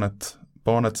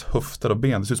barnets höfter och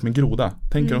ben, det ser ut som en groda.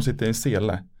 Tänk de sitter i en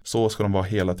sele. Så ska de vara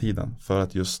hela tiden för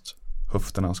att just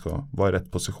höfterna ska vara i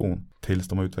rätt position tills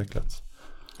de har utvecklats.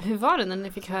 Hur var det när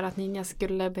ni fick höra att Ninja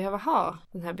skulle behöva ha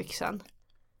den här byxan?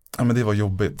 Ja, men det var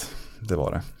jobbigt. Det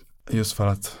var det. Just för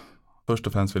att först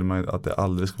och främst vill man att det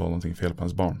aldrig ska vara någonting fel på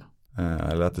ens barn.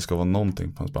 Eller att det ska vara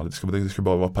någonting på ens barn. Det ska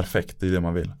bara vara perfekt, det är det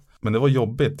man vill. Men det var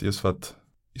jobbigt just för att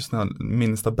just den här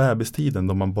minsta bebistiden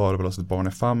då man bara vill ha sitt barn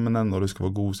i famnen och det ska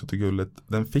vara gosigt och gulligt,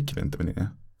 den fick vi inte med Ninja.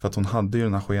 För att hon hade ju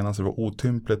den här skenan så det var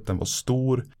otympligt, den var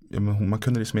stor. Ja, men man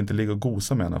kunde liksom inte ligga och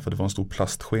gosa med henne för det var en stor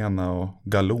plastskena och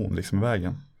galon liksom i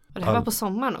vägen. Och det här var på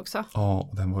sommaren också? Ja,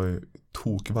 och den var ju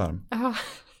tokvarm. Aha.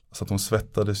 Så att hon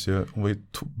svettades ju, hon var ju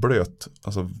blöt,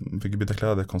 alltså fick byta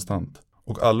kläder konstant.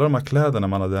 Och alla de här kläderna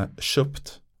man hade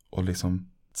köpt och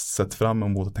liksom sett fram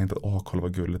emot och tänkt att kolla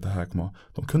vad gulligt det här kommer ha.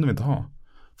 De kunde vi inte ha.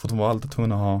 För de var alltid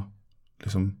tvungna att ha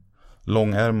liksom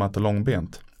långärmat och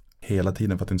långbent hela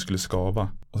tiden för att det inte skulle skava.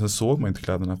 Och sen såg man inte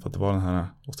kläderna för att det var den här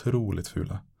otroligt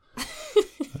fula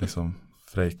liksom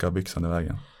frejka byxan i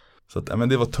vägen. Så att, men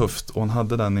det var tufft och hon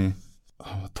hade den i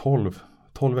 12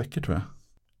 veckor tror jag.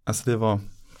 Alltså det var,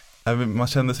 man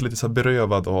kände sig lite så här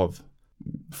berövad av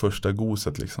första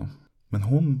goset liksom.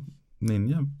 Men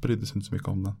Ninja brydde sig inte så mycket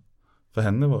om den. För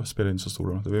henne spelade det inte så stor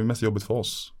roll. Det var mest jobbigt för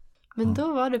oss. Men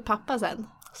då var du pappa sen?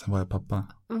 Sen var jag pappa.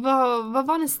 Vad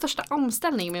var den största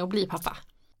omställningen med att bli pappa?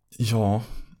 Ja,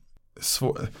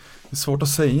 svårt att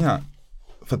säga.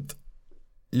 För att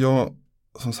jag,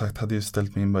 som sagt, hade ju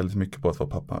ställt mig in väldigt mycket på att vara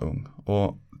pappa ung.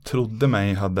 Och trodde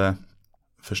mig hade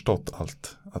förstått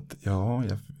allt. Att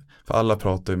för alla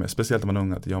pratar ju med, speciellt när man är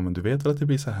ung, att men du vet väl att det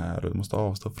blir så här och du måste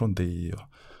avstå från det och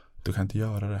du kan inte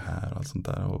göra det här och allt sånt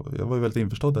där. Och jag var ju väldigt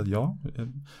införstådd att jag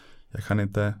kan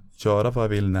inte göra vad jag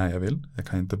vill när jag vill. Jag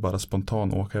kan inte bara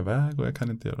spontant åka iväg och jag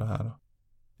kan inte göra det här.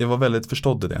 Jag var väldigt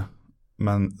förstådd i det.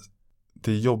 Men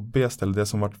det jobbigaste, eller det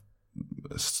som var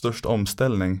störst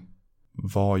omställning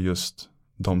var just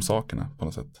de sakerna på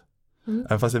något sätt.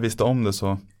 Även fast jag visste om det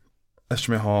så,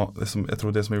 eftersom jag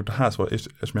tror det som har gjort det här så,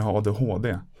 eftersom jag har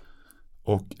ADHD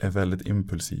och är väldigt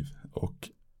impulsiv och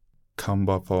kan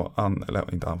bara få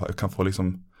kan få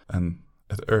liksom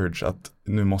ett urge att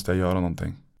nu måste jag göra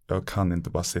någonting. Jag kan inte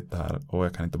bara sitta här och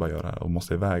jag kan inte bara göra det här och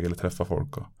måste iväg eller träffa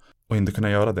folk och inte kunna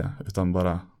göra det utan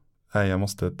bara, jag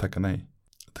måste tacka nej.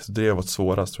 Det har varit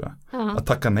svårast tror jag. Att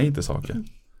tacka nej till saker.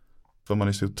 För man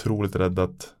är så otroligt rädd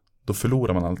att då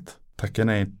förlorar man allt. Tacka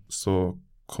nej så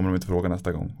kommer de inte fråga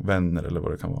nästa gång. Vänner eller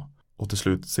vad det kan vara. Och till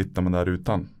slut sitter man där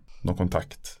utan någon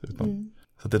kontakt.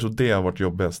 Så jag tror det har varit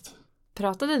jobbigast.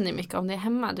 Pratade ni mycket om det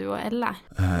hemma, du och Ella?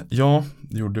 Ja,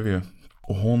 det gjorde vi.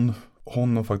 Och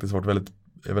hon har faktiskt varit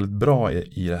väldigt bra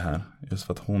i det här. Just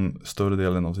för att hon större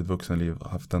delen av sitt vuxenliv har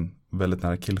haft en väldigt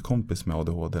nära killkompis med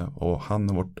ADHD. Och han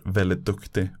har varit väldigt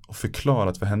duktig och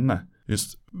förklarat för henne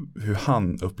just hur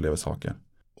han upplever saker.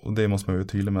 Och det måste man vara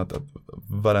tydlig med att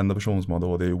varenda person som har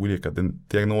ADHD är olika.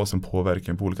 Diagnosen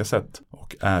påverkar på olika sätt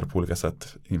och är på olika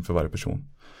sätt inför varje person.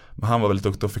 Men han var väldigt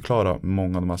duktig att förklara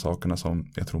många av de här sakerna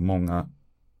som jag tror många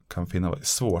kan finna väldigt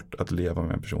svårt att leva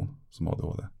med en person som har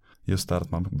ADHD. Just det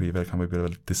att man kan bli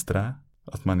väldigt disträ.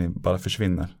 Att man bara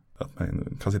försvinner. Att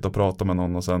man kan sitta och prata med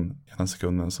någon och sen ena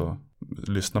sekunden så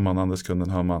lyssnar man, andra sekunden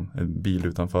hör man en bil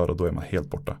utanför och då är man helt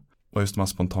borta. Och just de här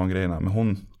spontangrejerna.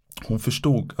 Men hon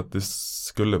förstod att det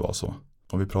skulle vara så.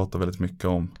 Och vi pratade väldigt mycket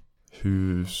om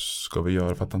hur ska vi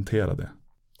göra för att hantera det.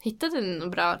 Hittade ni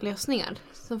några bra lösningar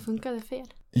som funkade för er?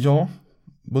 Ja,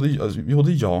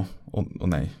 både ja och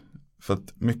nej. För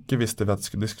att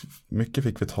mycket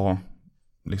fick vi ta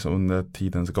liksom under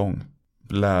tidens gång.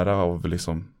 Lära av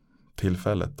liksom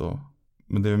tillfället.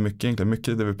 Men det är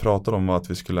mycket det vi pratade om var att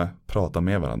vi skulle prata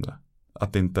med varandra.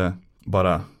 Att inte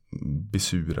bara bli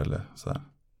sur eller så här.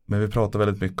 Men vi pratade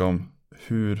väldigt mycket om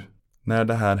när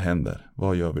det här händer,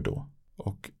 vad gör vi då?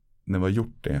 Och när vi har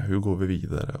gjort det, hur går vi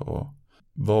vidare? Och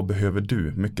vad behöver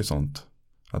du? Mycket sånt.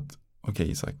 Att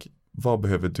okej, Isak, vad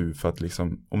behöver du för att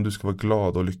liksom, om du ska vara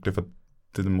glad och lycklig, för att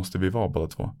det måste vi vara båda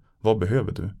två. Vad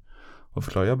behöver du? Och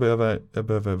förklara, jag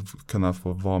behöver kunna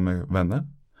få vara med vänner.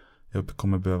 Jag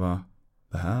kommer behöva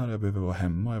det här, jag behöver vara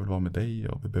hemma, jag vill vara med dig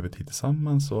och vi behöver tid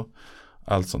tillsammans och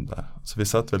allt sånt där. Så vi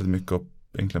satt väldigt mycket och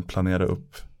egentligen planera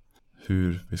upp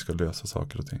hur vi ska lösa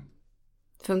saker och ting.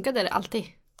 Funkade det alltid?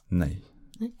 Nej.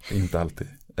 Inte alltid.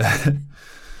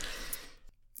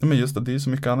 Men just det är så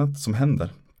mycket annat som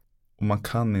händer. Och man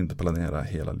kan inte planera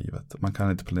hela livet. Man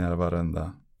kan inte planera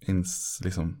varenda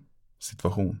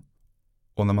situation.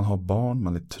 Och när man har barn,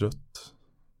 man är trött.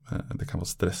 Det kan vara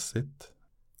stressigt.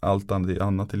 allt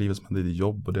annat i livet som händer, det är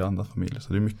jobb och det är andra familjer.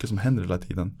 Så det är mycket som händer hela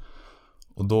tiden.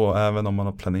 Och då även om man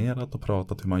har planerat och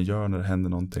pratat hur man gör när det händer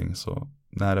någonting, så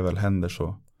när det väl händer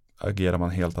så agerar man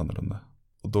helt annorlunda.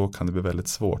 Och då kan det bli väldigt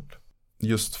svårt.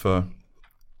 Just för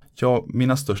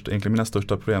mina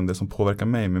största problem, det som påverkar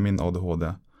mig med min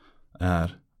ADHD,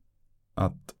 är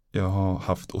att jag har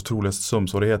haft otroliga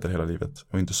sömnsvårigheter hela livet.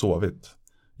 Jag har inte sovit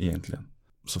egentligen.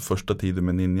 Så första tiden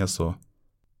med Ninja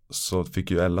så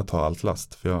fick ju Ella ta allt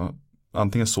last. För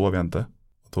antingen sov jag inte,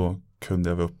 och då kunde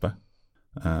jag vara uppe.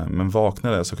 Men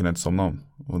vaknade jag så kunde jag inte somna om.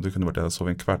 Och det kunde varit att jag sov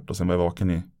en kvart och sen var jag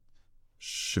vaken i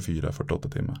 24-48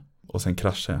 timmar. Och sen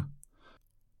kraschade jag.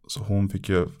 Så hon fick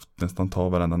ju nästan ta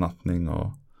varenda nattning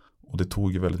och det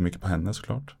tog ju väldigt mycket på henne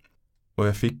såklart. Och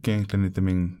jag fick egentligen inte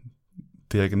min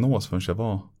diagnos förrän jag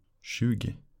var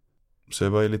 20. Så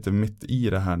jag var ju lite mitt i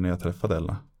det här när jag träffade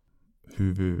Ella.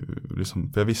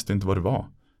 För jag visste inte vad det var.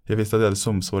 Jag visste att jag hade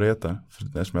sömnsvårigheter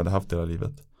eftersom jag hade haft det hela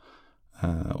livet.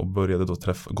 Och började då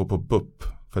gå på BUP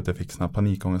för att jag fick såna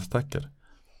panikångestattacker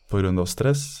på grund av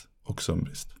stress och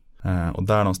sömnbrist. Och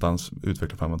där någonstans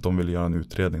utvecklade fram att de ville göra en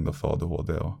utredning då för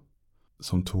ADHD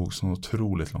som tog så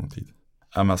otroligt lång tid.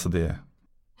 Men alltså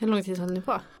Hur lång tid höll ni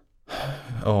på?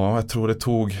 Ja, jag tror det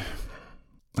tog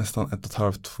nästan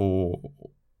 1,5-2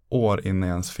 år innan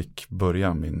jag ens fick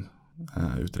börja min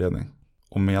utredning.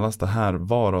 Och medan det här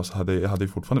var så hade jag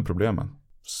fortfarande problemen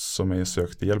som jag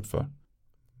sökte hjälp för.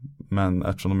 Men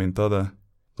eftersom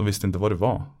de visste inte vad det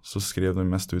var, så skrev de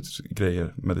mest ut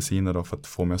mediciner då för att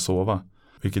få mig att sova.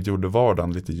 Vilket gjorde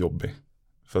vardagen lite jobbig.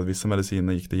 För att vissa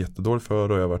mediciner gick det jättedåligt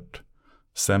för och jag varit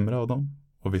sämre av dem.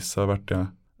 Och vissa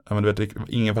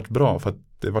ingen varit bra för att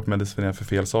det varit medicinerat för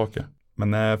fel saker.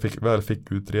 Men när jag väl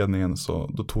fick utredningen så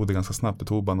då tog det ganska snabbt. Det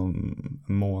tog bara en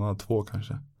månad, 2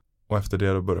 kanske. Och efter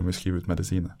det då började vi skriva ut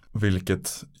mediciner.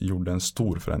 Vilket gjorde en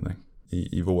stor förändring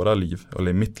i våra liv,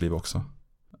 eller i mitt liv också.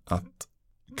 Att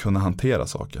kunna hantera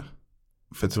saker.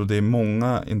 För jag tror det är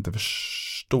många inte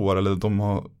förstår, eller de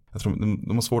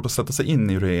har svårt att sätta sig in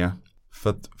i hur det är. För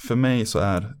att för mig så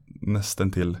är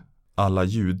nästan till alla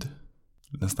ljud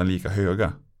nästan lika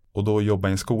höga. Och då jobba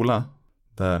i en skola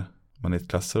där man är i ett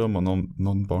klassrum och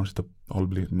någon barn sitter och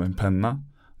håller med en penna.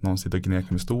 Någon sitter och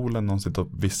gnekar med stolen, någon sitter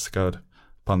och viskar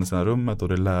på andra sidan rummet och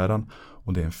det är läraren.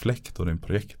 Och det är en fläkt och det är en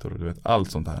projektor och du vet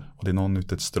allt sånt här. Och det är någon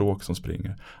ute i ett stråk som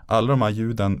springer. Alla de här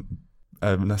ljuden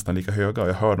är nästan lika höga och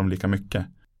jag hör dem lika mycket.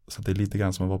 Så det är lite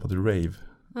grann som att vara på ett rave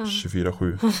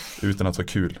 24/7 utan att vara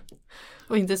kul.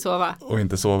 Och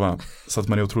inte sova. Så att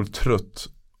man är otroligt trött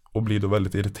och blir då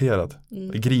väldigt irriterad.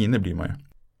 Grinig blir man ju.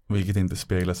 Vilket inte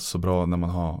speglas så bra när man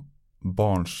har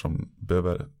barn som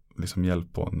behöver liksom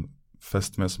hjälp på en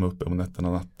fästmö som är uppe om nätterna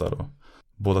och nattar. Och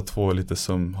båda två är lite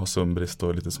har sömnbrist och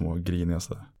är lite små griniga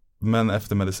så där. Men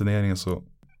efter medicineringen så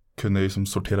kunde jag ju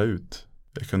sortera ut.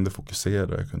 Jag kunde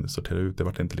fokusera, jag kunde sortera ut. Jag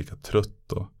var inte lika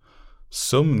trött och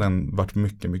sömnen vart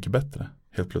mycket, mycket bättre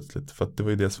helt plötsligt. För att det var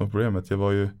ju det som var problemet.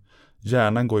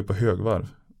 Hjärnan går ju på högvarv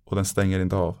och den stänger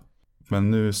inte av.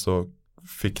 Men nu så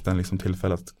fick den liksom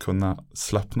tillfälle att kunna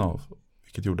slappna av.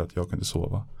 Vilket gjorde att jag kunde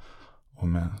sova. Och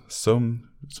med sömn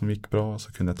som gick bra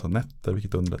så kunde jag ta nätter,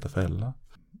 vilket underlättade för Ella.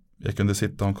 Jag kunde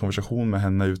sitta och ha en konversation med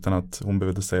henne utan att hon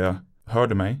behövde säga, hör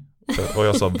du mig? Och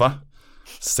jag sa, va?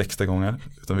 60 gånger.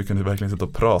 Utan vi kunde verkligen sitta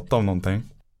och prata om någonting.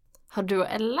 Har du och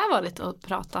Ella varit och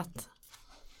pratat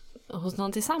hos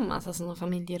någon tillsammans? Alltså någon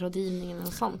familjerådgivning eller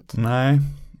något sånt? Nej,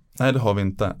 det har vi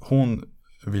inte. Hon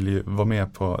vill ju vara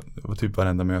med på typ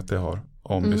varenda möte jag har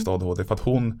om just ADHD. För att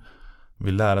hon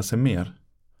vill lära sig mer.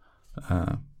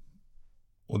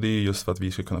 Och det är just för att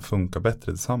vi ska kunna funka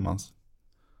bättre tillsammans.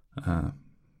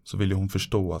 Så vill ju hon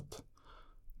förstå att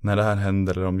när det här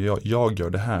händer eller om jag gör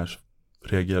det här,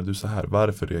 reagerar du så här?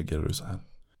 Varför reagerar du så här?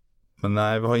 Men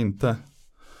nej, vi har inte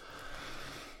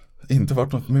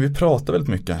varit något, men vi pratar väldigt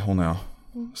mycket, hon och jag.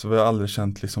 Så vi har aldrig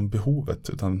känt liksom behovet,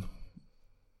 utan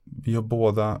vi har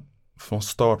båda från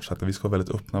start sagt att vi ska vara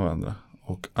väldigt öppna varandra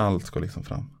och allt ska liksom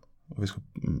fram. Och vi ska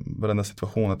varenda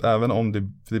situation, att även om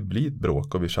det blir ett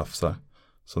bråk och vi tjafsar,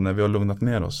 så när vi har lugnat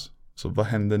ner oss, så vad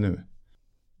händer nu?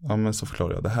 Ja, men så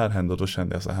förklarar jag, det här hände och då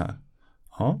kände jag så här.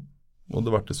 Ja, och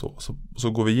då var det så.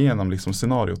 Så går vi igenom liksom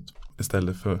scenariot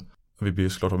istället för, vi blir ju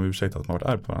såklart om ursäkt att man varit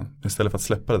arg på varandra. Istället för att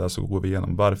släppa det där så går vi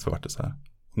igenom varför var det så här.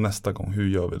 Och nästa gång, hur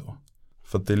gör vi då?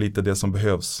 För att det är lite det som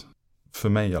behövs, för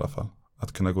mig i alla fall,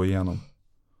 att kunna gå igenom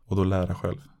och då lära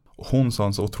själv. Och hon sa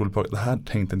en så otroligt bra, det här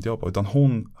tänkte inte jag på, utan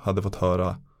hon hade fått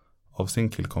höra av sin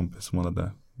killkompis som hon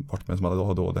hade varit med, som hade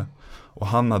ADHD. Och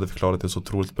han hade förklarat det så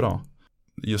otroligt bra.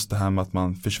 Just det här med att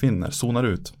man försvinner, zonar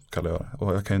ut kallar jag det.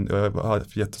 Och jag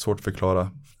har jättesvårt att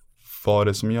förklara vad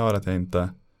det är som gör att jag inte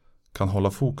kan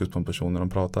hålla fokus på en person när de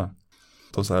pratar.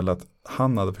 Då sa Ella att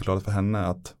han hade förklarat för henne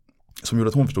att, som gjorde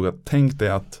att hon förstod att tänk dig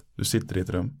att du sitter i ett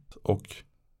rum och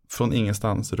från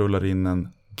ingenstans rullar in en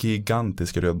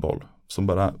gigantisk röd boll som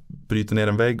bara bryter ner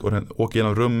en vägg och den åker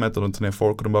genom rummet och de tar ner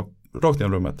folk och de bara rakt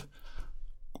genom rummet.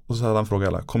 Och så hade han frågat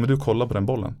Ella, kommer du kolla på den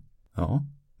bollen? Ja.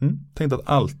 Tänkte att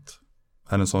allt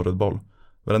är en sån röd boll.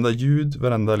 Varenda ljud,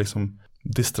 varenda liksom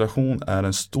distraktion är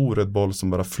en stor röd boll som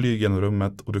bara flyger genom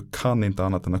rummet och du kan inte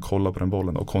annat än att kolla på den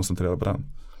bollen och koncentrera på den.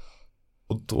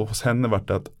 Och då hos henne var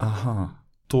det att, aha,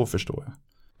 då förstår jag.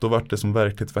 Då var det som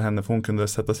verkligt för henne, för hon kunde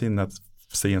sätta sig in att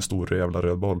se en stor jävla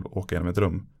röd boll åka genom ett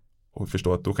rum och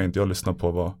förstå att då kan inte jag lyssna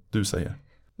på vad du säger.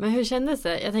 Men hur kändes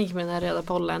det? Jag tänker med den här röda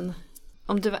bollen.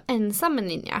 Om du var ensam med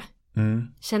Ninja,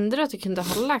 kände du att du kunde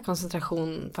hålla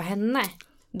koncentration på henne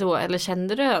då? Eller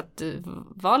kände du att du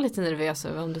var lite nervös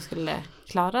över om du skulle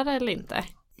klara det eller inte?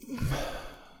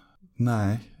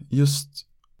 Nej, just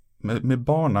med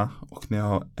barna och när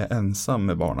jag är ensam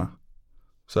med barna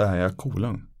så är jag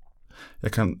kolugn.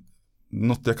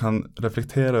 Något jag kan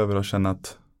reflektera över och känna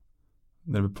att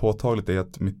när det blir påtagligt är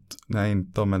att när jag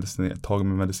inte har tagit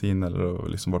med medicin eller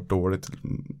liksom varit dåligt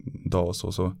dag och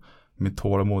så mitt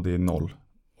tålamod är 0.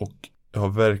 Och jag har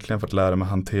verkligen fått lära mig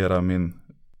hantera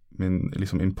min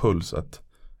liksom impuls att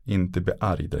inte bli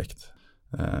arg direkt.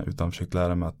 Utan försökt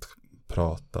lära mig att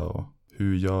prata och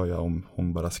hur gör jag om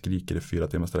hon bara skriker i 4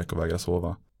 timmar sträck och vägrar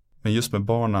sova. Men just med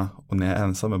barna och när jag är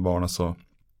ensam med barna så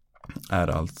är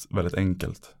allt väldigt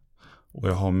enkelt. Och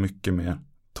jag har mycket mer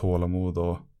tålamod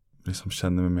och liksom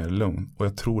känner mig mer lugn. Och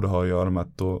jag tror det har att göra med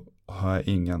att då har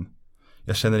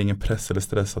jag känner ingen press eller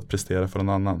stress att prestera för någon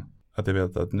annan. Att jag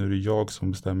vet att nu är det jag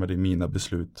som bestämmer i mina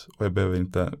beslut och jag behöver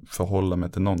inte förhålla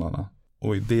mig till någon annan.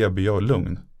 Och i det blir jag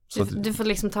lugn. Så du får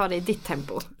liksom ta det i ditt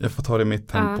tempo. Jag får ta det i mitt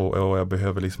tempo och jag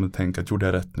behöver liksom tänka att gjorde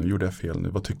jag rätt nu, gjorde jag fel nu,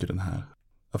 vad tycker den här?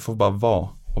 Jag får bara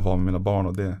vara med mina barn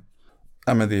och det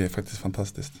är faktiskt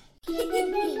fantastiskt.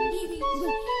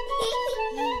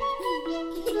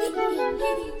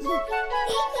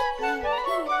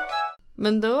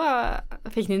 Men då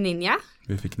fick ni Ninja.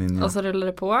 Vi fick Ninja. Och så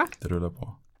rullade det på. Det rullade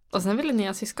på. Och sen ville ni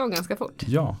ha syskon ganska fort.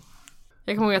 Ja.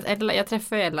 Jag kommer ihåg att jag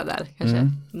träffade Ella där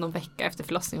kanske någon vecka efter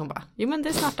förlossningen. Hon bara, jo men det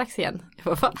är snart dags igen. Jag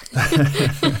bara, va?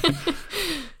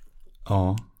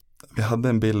 Ja. Vi hade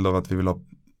en bild av att vi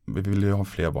ville ha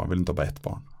fler barn. Vi ville inte ha bara ett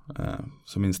barn.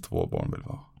 Så minst 2 barn vill vi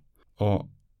ha. Och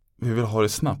vi vill ha det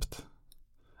snabbt.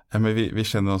 Men vi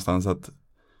kände någonstans att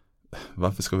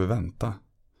varför ska vi vänta?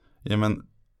 Ja men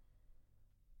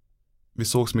vi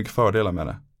såg så mycket fördelar med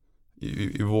det.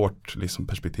 I vårt liksom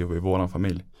perspektiv och i våran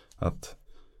familj. Att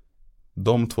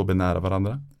de 2 blir nära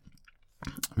varandra.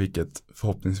 Vilket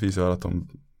förhoppningsvis gör att de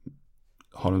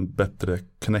har en bättre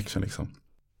connection liksom.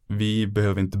 Vi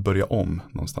behöver inte börja om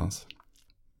någonstans.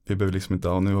 Vi behöver liksom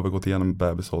inte, nu har vi gått igenom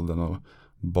bebisåldern och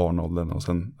barnåldern och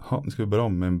sen, nu ska vi börja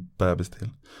om med en bebis till.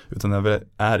 Utan när vi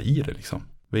är i det liksom.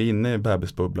 Vi är inne i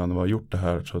bebisbubblan och vi har gjort det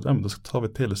här så då tar vi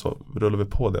till så rullar vi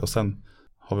på det och sen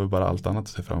har vi bara allt annat att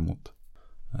se fram emot.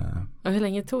 Och hur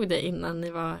länge tog det innan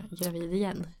ni var gravid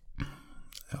igen?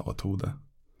 Ja, vad tog det?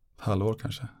 Ett halvår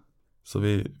kanske. Så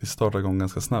vi startade igång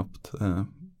ganska snabbt.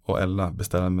 Och Ella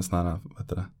beställde med sådana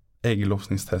här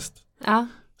ägglossningstest. Ja.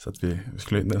 Så att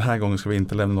den här gången ska vi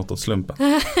inte lämna något åt slumpen.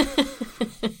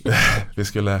 Vi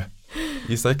skulle,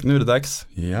 Isak, nu är det dags.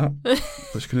 Ja.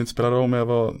 Jag skulle inte spela roll om jag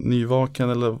var nyvaken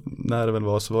eller när det väl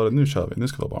var, så var det, nu kör vi, nu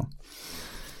ska vi ha barn.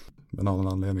 Men av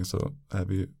någon anledning så är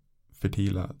vi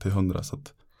fertila till 100. Så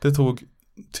att det tog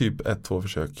typ 1-2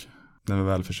 försök. När vi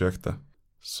väl försökte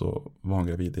så var hon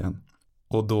gravid igen.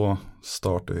 Och då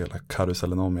startade hela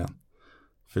karusellen om igen.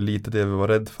 För lite det vi var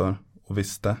rädd för och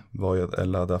visste var ju att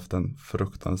Ella hade haft en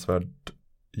fruktansvärt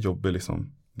jobbig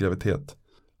liksom, graviditet.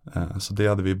 Så det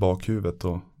hade vi i bakhuvudet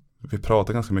och vi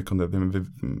pratade ganska mycket om det. Men vi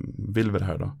vill väl det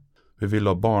här då? Vi vill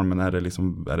ha barn, men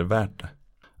är det värt det?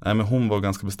 Nej, men hon var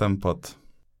ganska bestämd på att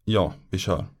ja, vi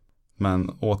kör. Men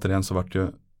återigen så vart ju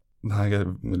den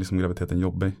här liksom, graviditeten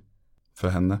jobbig för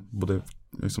henne. Både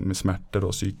liksom, med smärtor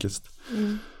och psykiskt.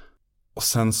 Och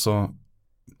sen så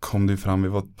kom det ju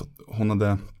fram, hon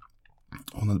hade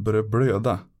börjat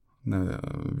blöda.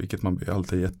 Vilket man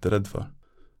alltid är jätterädd för.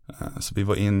 Så vi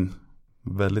var in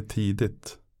väldigt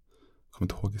tidigt. Jag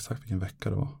kommer inte ihåg exakt vilken vecka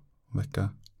det var. Vecka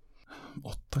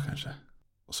 8 kanske.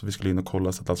 Och så vi skulle in och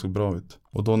kolla så att allt såg bra ut.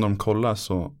 Och då när de kollar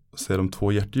så ser de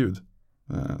 2 hjärtljud.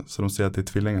 Så de ser att det är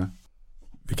tvillingar.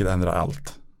 Vilket ändrar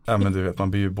allt. Ja, men du vet,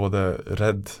 man blir ju både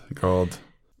rädd, glad.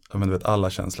 Ja, men du vet, alla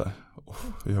känslor.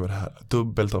 Vi gör det här.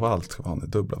 Dubbelt av allt ska vi ha,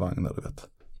 dubbla vagnar, du vet.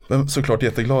 Men såklart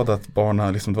jätteglad att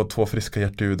barnen, liksom, det var 2 friska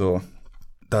hjärtljud och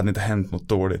det hade inte hänt något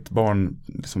dåligt. Barn,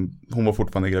 liksom, hon var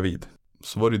fortfarande gravid.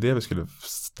 så var det ju det vi skulle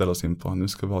ställa oss in på. Nu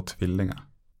ska vi ha tvillingar.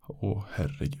 Åh,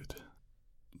 herregud.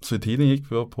 Så i tiden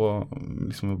gick vi på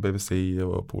liksom BVC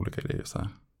och på olika grejer så här.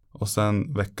 Och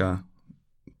sen vecka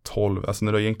 12, alltså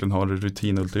när du egentligen har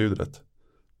rutinultraljudet.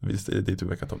 Visst är det dit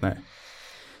vecka 12? Nej.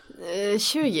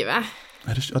 20 va?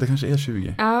 Ja, det kanske är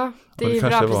 20. Ja, det är ju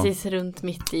bra precis runt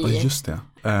mitt i. Ja, just det.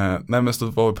 Nej, men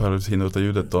så var vi på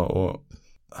rutinultraljudet då, och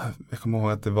jag kommer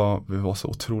ihåg att vi var så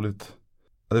otroligt,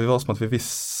 det var som att vi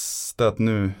visste att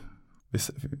nu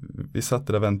vi satt i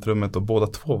det där väntrummet och båda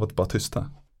två var bara tysta.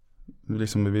 Vi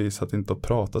satt inte och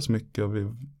pratade så mycket, och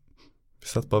vi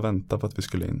satt bara och väntade på att vi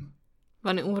skulle in.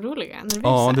 Var ni oroliga?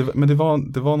 Ja, men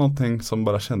det var någonting som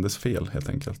bara kändes fel helt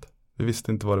enkelt. Vi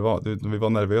visste inte vad det var. Vi var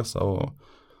nervösa, och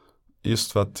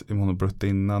just för att imorgon brutt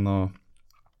innan och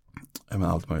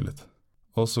allt möjligt.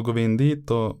 Och så går vi in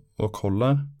dit och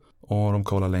kollar, och de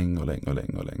kollar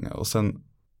länge. Och sen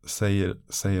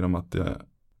säger de att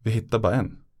vi hittar bara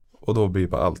en. Och då blir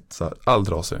bara allt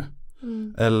rasar.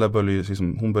 Eller börjar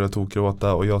liksom, hon börjar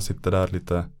tokgråta, och jag sitter där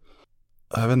lite,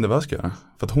 jag vet inte vad jag ska göra.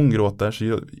 För att hon gråter,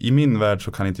 så i min värld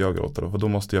så kan inte jag gråta då, för då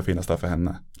måste jag finnas där för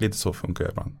henne. Lite så funkar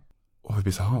jag ibland. Och vi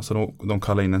blir så de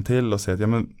kallar in en till och säger att ja,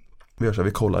 men vi gör så här,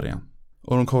 vi kollar igen.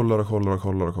 Och de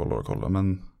kollar,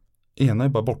 men ena är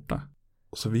bara borta.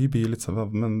 Och så vi blir lite så här,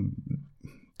 men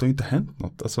det har inte hänt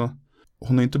något. Alltså,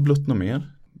 hon har inte blött något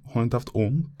mer. Hon har inte haft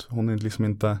ont. Hon är liksom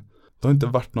inte, det har inte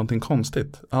varit någonting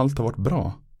konstigt. Allt har varit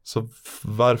bra. Så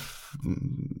varför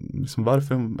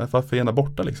är ena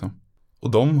borta liksom?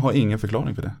 Och de har ingen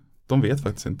förklaring för det. De vet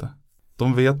faktiskt inte.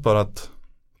 De vet bara att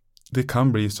det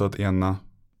kan bli så att ena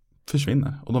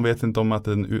försvinner. Och de vet inte om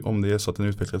det är så att den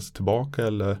utvecklas tillbaka,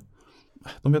 eller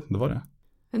de vet inte vad det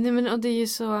är. Nej, och det är ju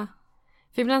så,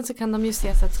 för ibland så kan de ju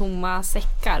se så tomma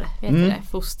säckar, vet du det?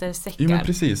 Fostersäckar. Jo, men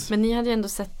precis. Men ni hade ju ändå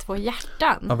sett 2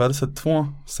 hjärtan. Ja, vi hade sett 2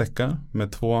 säckar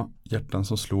med 2 hjärtan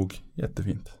som slog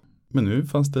jättefint. Men nu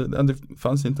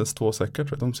fanns inte ens 2 säckar,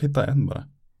 tror jag. De hittade en bara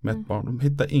med ett barn. De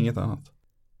hittade inget annat.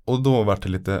 Och då var det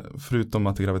lite, förutom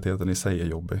att graviditeten i sig är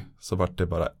jobbig, så var det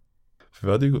bara, för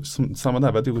vi hade ju samma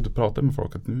där, vi hade ju gått och pratat med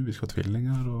folk att nu vi ska ha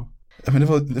tvillingar och ja, men det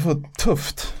var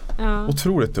tufft. Ja.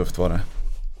 Otroligt tufft var det.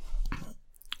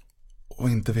 Och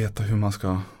inte veta hur man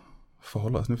ska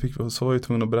förhålla sig. Så var jag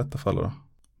tvungen att berätta för alla då.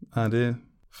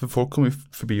 För folk kommer ju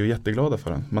förbi och är jätteglada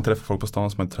för en. Man träffar folk på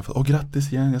stan som man inte träffat.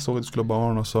 Grattis igen, jag såg att du skulle ha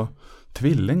barn, och så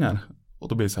tvillingar. Och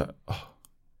då blir det så här,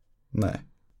 nej,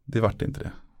 det vart inte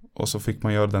det. Och så fick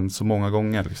man göra den så många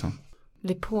gånger liksom.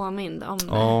 Bli påmind om det.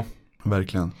 Ja,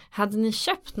 verkligen. Hade ni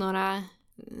köpt några,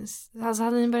 alltså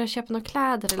hade ni börjat köpa några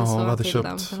kläder eller så? Ja, vi hade till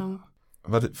köpt.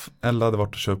 Ella hade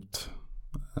varit och köpt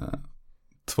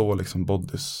 2 liksom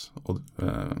bodys och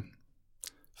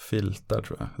filtar,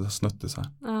 tror jag. Snuttisar.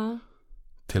 Ja.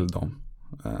 Till dem.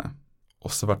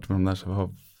 Och så vart med de där,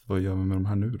 så vad gör vi med de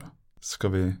här nu då? Ska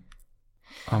vi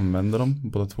använda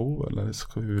dem båda 2, eller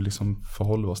ska vi liksom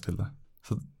förhålla oss till det?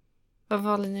 Så, vad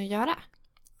valde ni att göra?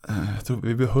 Jag tror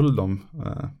vi behöll dem.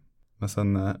 Men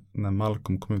sen när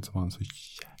Malcolm kom ut så var han så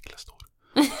jäkla stor.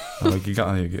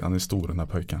 Han är stor, den här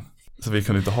pojken. Så vi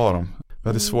kunde inte ha dem. Vi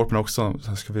hade svårt med också,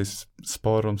 ska vi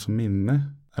spara dem som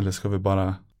minne? Eller ska vi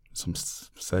bara som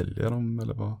sälja dem?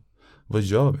 Eller vad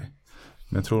gör vi?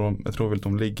 Men jag tror väl att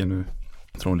de ligger nu.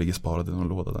 Jag tror de ligger sparade i någon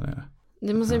låda där nere.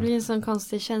 Det måste bli en sån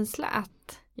konstig känsla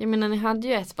att, jag menar, ni hade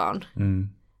ju ett barn.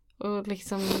 Och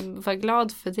liksom var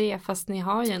glad för det, fast ni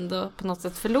har ju ändå på något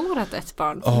sätt förlorat ett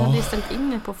barn. Ni hade ju ställt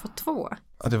in er på att få 2.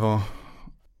 Ja, det var,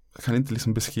 jag kan inte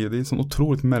liksom beskriva, det är en sån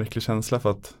otroligt märklig känsla,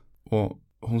 för att, och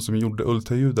hon som gjorde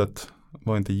ultraljudet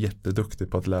var inte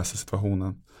jätteduktig på att läsa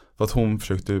situationen. För att hon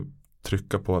försökte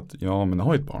trycka på att ja, men jag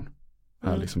har ett barn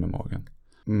här liksom i magen.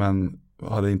 Men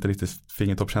hade inte riktigt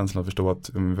fingertoppkänslan att förstå att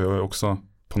vi har också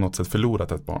på något sätt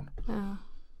förlorat ett barn. Ja.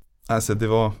 Alltså det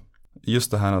var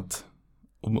just det här att,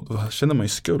 och då känner man ju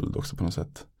skuld också på något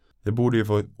sätt. Jag borde ju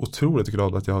vara otroligt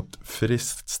glad att jag har ett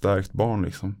friskt, starkt barn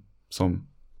liksom. Som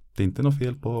det inte är något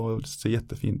fel på och ser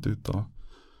jättefint ut.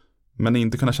 Men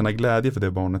inte kunna känna glädje för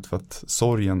det barnet, för att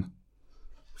sorgen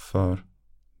för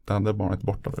det andra barnet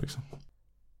borta då liksom.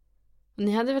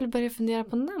 Ni hade väl börjat fundera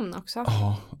på namn också?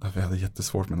 Ja, vi hade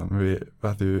jättesvårt med namn. Vi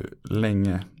hade ju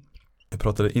länge, vi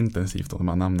pratade intensivt om de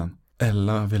här namnen.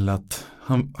 Ella ville att,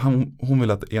 hon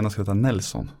ville att ena skulle heta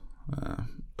Nelson.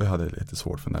 Och jag hade lite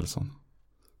svårt för Nelson.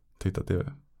 Tyckte att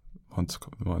det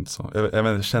var inte så.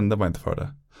 Jag kände bara inte för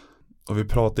det. Och vi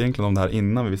pratade egentligen om det här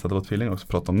innan vi visste att det var tvillingar också,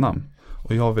 pratade om namn.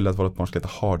 Och jag ville att vårt barn skulle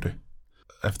heta Hardy.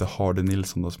 Efter Hardy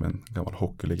Nilsson då, som är en gammal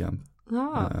hockeylegend.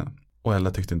 Ja. Och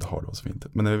Ella tyckte inte Hardy var så fint.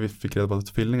 Men när vi fick reda på att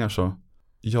tvillingar, så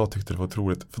jag tyckte det var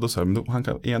otroligt. För då sa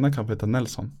jag, ena kan heta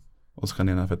Nelson och så kan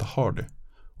ena heta Hardy.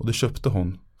 Och det köpte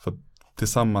hon, för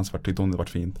tillsammans tyckte hon det var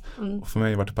fint. Och för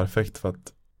mig var det perfekt för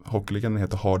att hockeylegenden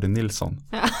heter Hardy Nilsson.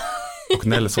 Ja. Och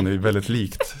Nelson är väldigt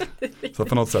likt. Så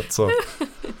på något sätt så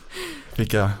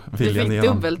fick jag viljan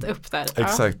igenom. Du fick dubbelt upp där.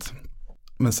 Exakt.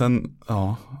 Men sen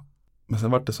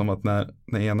var det som att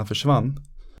när ena försvann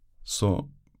så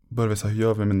började vi säga, hur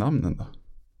gör vi med namnen då?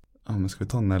 Ja, men ska vi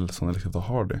ta Nelson eller ska vi ta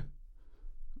Hardy?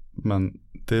 Men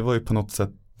det var ju på något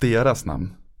sätt deras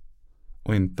namn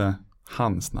och inte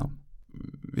hans namn.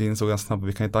 Vi insåg ganska snabbt att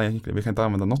vi kan inte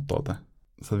använda något av det.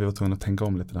 Så vi var tvungna att tänka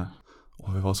om lite där.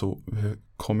 Och vi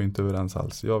kom inte överens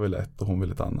alls. Jag ville ett och hon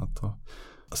ville ett annat.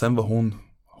 Och sen var hon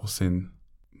hos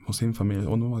sin familj.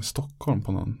 Och hon var i Stockholm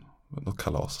på något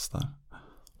kalas där.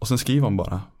 Och sen skriver hon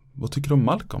bara, vad tycker du om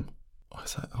Malcolm? Och jag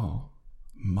säger,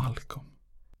 Malcolm.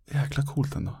 Jäkla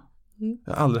coolt ändå.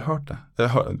 Jag har aldrig hört det. Jag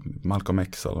har hört Malcolm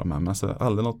X eller de här. Men alltså, jag har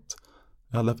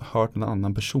aldrig hört en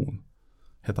annan person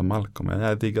heta Malcolm.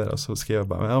 Jag diggar det. Och så skrev jag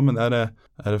bara, men är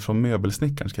det från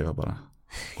möbelsnickaren, skrev jag bara.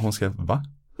 Och hon skrev, va?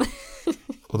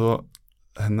 Och då,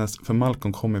 för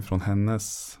Malcolm kom ifrån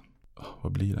hennes,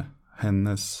 vad blir det?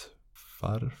 Hennes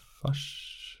morfars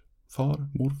far?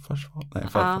 Nej,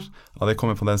 farfars. Ja, det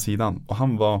kommer från den sidan. Och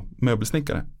han var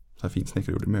möbelsnickare. Så här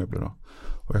finsnickare, gjorde möbler då.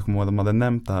 Och jag kommer ihåg att de hade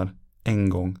nämnt det här en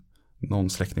gång. Någon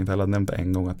släkting hade nämnt det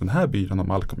en gång att den här byrån har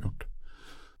Malcolm gjort.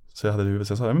 Så jag hade det i huvudet,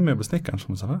 så jag sa, men möbelsnickaren.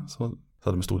 Så hade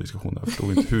de en stor diskussion där. Jag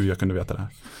förstod inte hur jag kunde veta det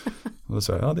här. Och då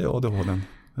sa jag, det är ADHD.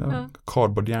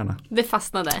 Cardboardhjärna. Det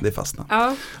fastnade.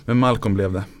 Ja. Men Malcolm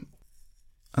blev det.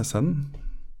 Och sen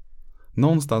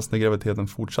någonstans när graviditeten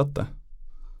fortsatte,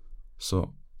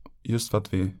 så just för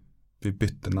att vi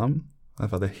bytte namn,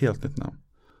 för att det är helt nytt namn.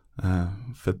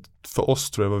 För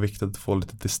oss tror jag det var viktigt att få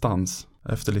lite distans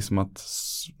efter liksom att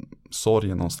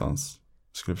sorgen någonstans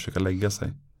skulle försöka lägga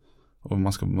sig. Och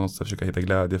man måste försöka hitta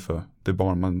glädje för det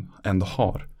barn man ändå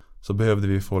har. Så behövde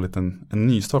vi få lite en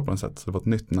nystart på något sätt. Så det var ett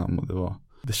nytt namn och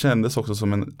det kändes också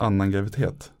som en annan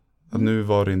graviditet. Att nu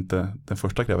var det inte den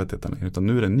första graviditeten längre, utan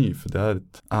nu är det ny, för det är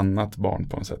ett annat barn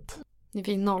på något sätt. Ni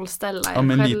fick nollställa er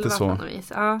men själva lite så. På något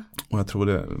vis. Ja. Och jag tror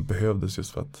det behövdes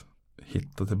just för att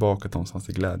hitta tillbaka till någonstans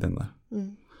i glädjen där.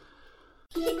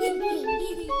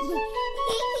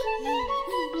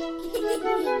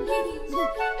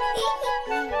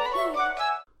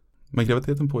 Men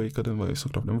graviditeten pågick och den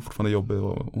var fortfarande jobbig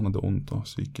och hon hade ont och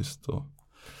psykiskt.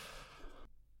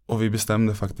 Och vi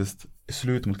bestämde faktiskt i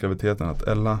slutet mot graviditeten att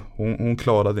Ella, hon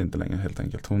klarade inte längre helt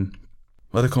enkelt. Hon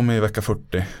hade kommit i vecka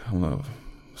 40, hon var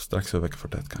strax över vecka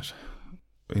 41 kanske.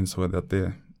 Och insåg att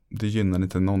det gynnar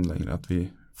inte någon längre att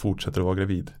vi fortsätter att vara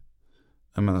gravid.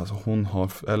 Jag menar,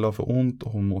 alltså, Ella har för ont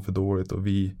och hon mår för dåligt och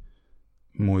vi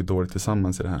mår ju dåligt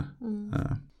tillsammans i det här.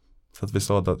 Så att vi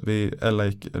sa att Ella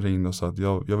ringde och sa att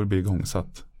jag vill bli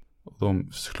igångsatt. Och de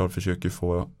såklart försöker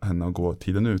få henne att gå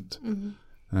tiden ut.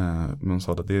 Men hon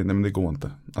sa att det går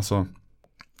inte. Alltså,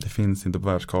 det finns inte på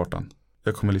världskartan.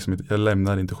 Jag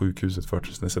lämnar inte sjukhuset för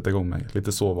att sätta igång mig.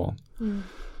 Lite så var hon.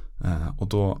 Och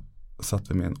då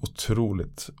satt vi med en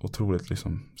otroligt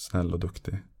liksom snäll och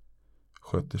duktig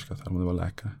sköterska, om det var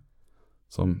läkare,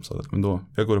 som sa att men då,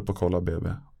 jag går upp och kollar BB.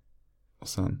 Och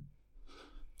sen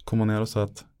kom hon ner och sa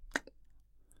att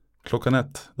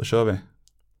 1:00, då kör vi.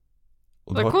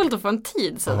 Och det var coolt att få en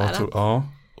tid sådär. Ja,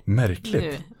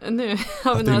 märkligt. Nu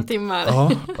har vi några timmar.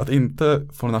 Ja, att inte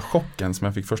få den här chocken som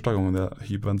jag fick första gången när jag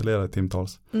hyperventilerade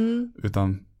timtals.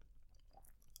 Utan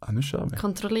nu kör vi.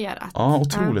 Kontrollerat. Ja,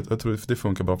 otroligt. Jag tror det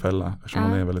funkar bra för Ella. Eftersom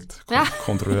hon är en väldigt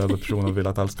kontrollerad person och vill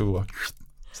att allt ska gå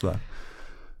sådär.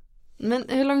 Men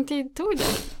hur lång tid tog det?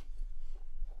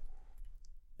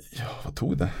 Ja, vad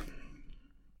tog det?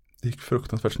 Det gick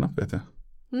fruktansvärt snabbt, vet jag.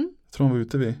 Jag tror hon var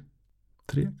ute vid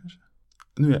 3 kanske.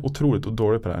 Nu är jag otroligt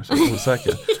dålig på det här, så jag är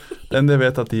osäker. Det enda jag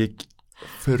vet att det gick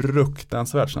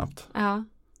fruktansvärt snabbt. Ja.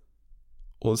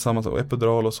 Och samma sak,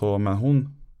 epidural och så, men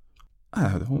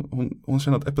hon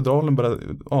kände att epiduralen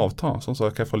började avta. Så hon sa,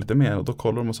 jag kan få lite mer. Och då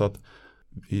kollade de och sa att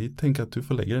vi tänker att du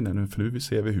får lägga dig ner nu, för nu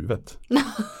ser vi huvudet.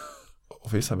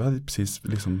 Och vi hade precis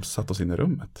liksom satt oss in i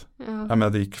rummet. Ja.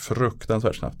 Men det gick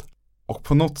fruktansvärt snabbt. Och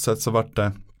på något sätt så var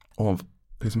det av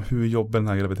liksom hur jobbig den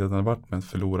här graviditeten har varit med att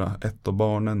förlora ett av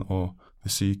barnen och det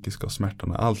psykiska och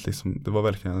smärtorna. Allt liksom, det var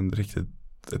verkligen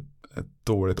ett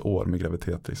dåligt år med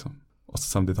graviditet liksom. Och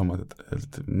samtidigt har man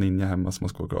ett ninja hemma som man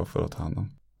ska gå för att ta hand om.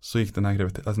 Så gick den här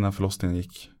graviditeten, alltså den här förlossningen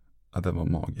att den var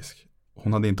magisk.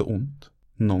 Hon hade inte ont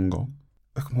någon gång.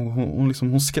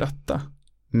 Hon skrattade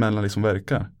mellan liksom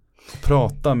verkar.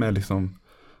 Prata med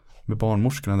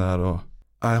barnmorskorna där och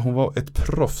hon var ett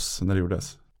proffs när det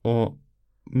gjordes. Och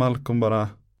Malcolm bara,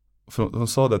 för hon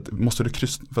sa det att måste du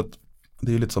kryssa, för att det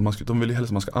är ju lite så att de vill ju helst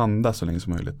att man ska andas så länge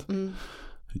som möjligt.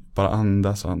 Bara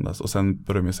andas och andas. Och sen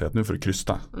börjar de säga att nu får du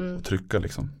krysta. Och trycka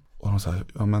liksom. Och de säger,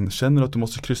 ja men känner du att du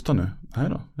måste krysta nu? Nej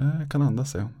då, jag kan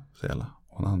andas, säger hon. Säger alla.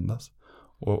 Och hon andas.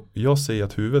 Och jag säger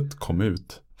att huvudet kom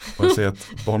ut. Och jag säger att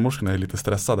barnmorskorna är lite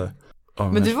stressade.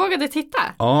 Ja, men du vågade titta?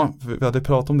 Ja, vi hade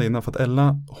pratat om det innan. För att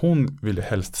Ella, hon ville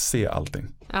helst se allting.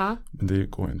 Ja. Men det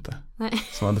går ju inte. Nej.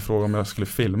 Så hon hade frågat om jag skulle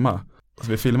filma.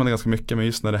 Alltså, vi filmade ganska mycket, men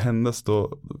just när det händes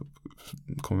då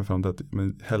kom vi fram till att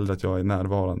men hellre att jag är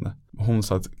närvarande. Och hon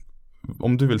sa att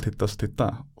om du vill titta så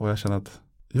titta. Och jag känner att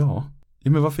ja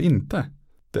men varför inte?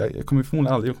 Jag kommer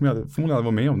förmodligen aldrig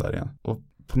vara med om det här igen. Och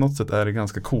på något sätt är det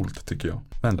ganska coolt tycker jag.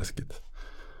 Men läskigt.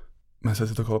 Men så jag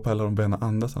sitter och kollar på alla de benen,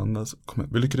 andas.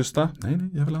 Vill du krysta? Nej,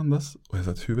 jag vill andas. Och jag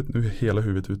säger att nu är hela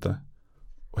huvudet ute.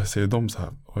 Och jag ser dem så här,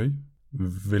 oj,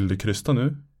 vill du krysta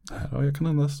nu? Nej, ja, jag kan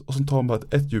andas. Och så tar man bara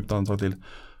ett djupt andetag till.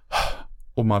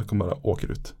 Och Marco bara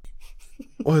åker ut.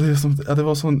 Och det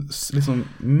var sån liksom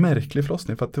märklig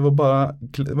förlossning. För att det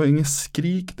var ingen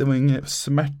skrik, det var ingen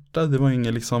smärta, det var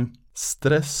ingen liksom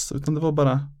stress. Utan det var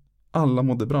bara, alla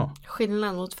mådde bra.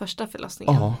 Skillnad mot första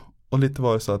förlossningen. Ja, och lite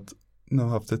var det så att nu har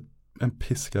jag haft en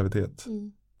pissgraviditet.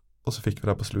 Och så fick vi det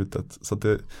här på slutet. Så att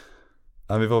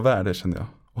vi var värda, kände jag.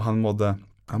 Och han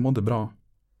mådde bra.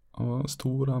 Han var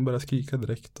stor, han började skrika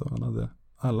direkt. Och han hade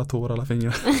alla tår, alla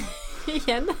fingrar.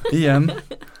 Igen.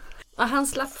 Och han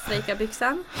slapp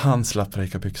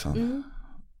räka byxan?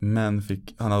 Men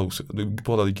han hade också,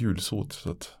 båda hade gulsot.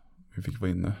 Så att vi fick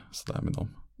vara inne sådär med dem.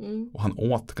 Och han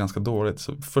åt ganska dåligt.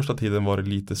 Så första tiden var det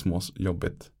lite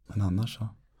jobbigt. Men annars så.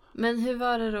 Men hur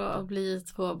var det då att bli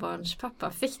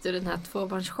tvåbarnspappa? Fick du den här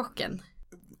tvåbarnschocken?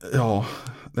 Ja,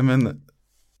 men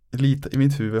lite i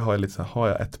mitt huvud har jag lite så här, har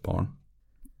jag ett barn,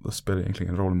 då spelar det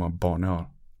egentligen ingen roll hur många barn jag har.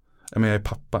 Men jag är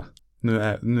pappa.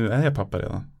 Nu är jag pappa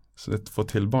redan. Så att få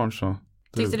till barn så.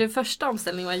 Tyckte du första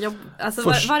omställningen var jobb? Alltså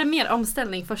var det mer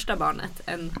omställning första barnet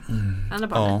än andra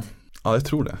barnet? Ja, jag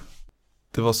tror det.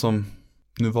 Det var som,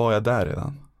 nu var jag där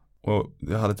redan. Och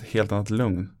jag hade ett helt annat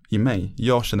lugn i mig.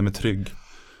 Jag kände mig trygg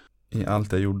i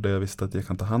allt jag gjorde. Jag visste att jag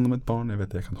kan ta hand om ett barn. Jag vet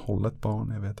att jag kan hålla ett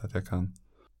barn. Jag vet att jag kan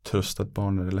trösta ett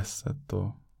barn när det är ledset.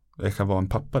 Och jag kan vara en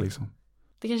pappa liksom.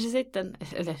 Det kanske sitter,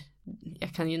 eller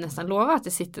jag kan ju nästan lova att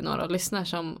det sitter några och lyssnar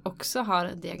som också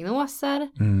har diagnoser.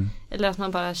 Eller att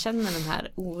man bara känner den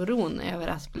här oron över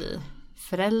att bli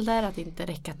förälder. Att inte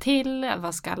räcka till.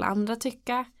 Vad ska alla andra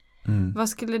tycka? Vad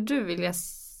skulle du vilja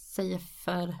säga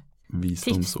för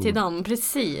tips till dem?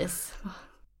 Precis.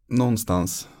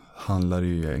 Någonstans handlar det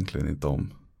ju egentligen inte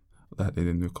om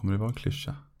nu kommer det vara en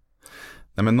klyscha.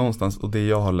 Nej, men någonstans, och det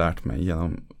jag har lärt mig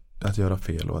genom att göra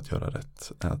fel och att göra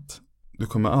rätt är att du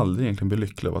kommer aldrig egentligen bli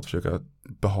lycklig av att försöka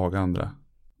behaga andra.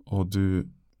 Och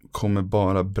du kommer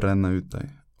bara bränna ut dig.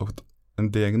 Och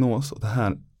en diagnos, och det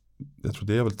här, jag tror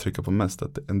det jag vill trycka på mest,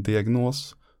 att en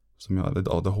diagnos som jag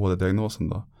hade, ADHD-diagnosen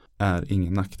då, är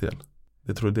ingen nackdel.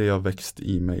 Jag tror det jag har växt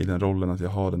i mig i den rollen att jag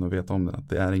har den och vet om den. Att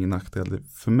det är ingen nackdel.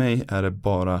 För mig är det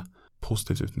bara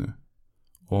positivt ut nu.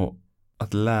 Och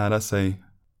att lära sig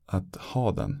att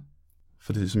ha den.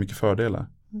 För det är så mycket fördelar.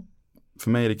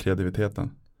 För mig är det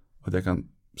kreativiteten. Att jag kan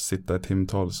sitta i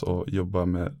timtals och jobba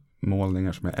med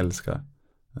målningar som jag älskar.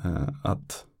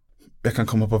 Att jag kan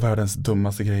komma på världens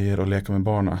dummaste grejer och leka med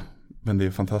barnen. Men det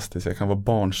är fantastiskt. Jag kan vara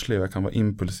barnslig, jag kan vara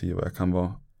impulsiv, jag kan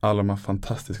vara alla de här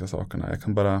fantastiska sakerna. Jag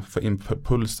kan bara få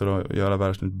impulser och göra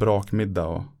världens brakmiddag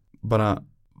och bara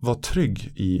vara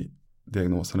trygg i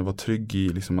diagnosen och vara trygg i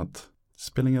liksom att det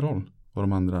spelar ingen roll vad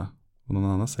någon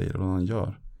annan säger och vad någon annan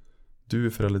gör. Du är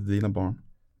förälder till dina barn.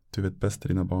 Du vet bäst till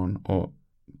dina barn och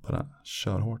bara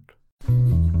kör hårt.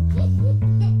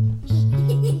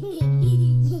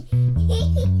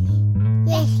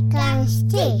 Veckans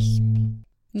tips.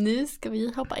 Nu ska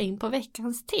vi hoppa in på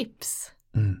veckans tips.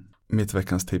 Mitt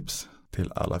veckans tips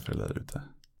till alla föräldrar ute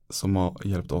som har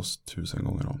hjälpt oss 1000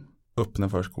 gånger om. Öppna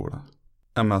förskola.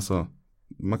 Alltså,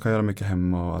 man kan göra mycket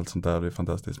hemma och allt sånt där, det är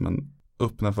fantastiskt. Men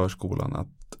öppna förskolan,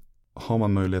 att har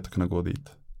man möjlighet att kunna gå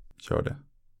dit, gör det.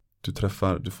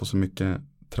 Du får så mycket,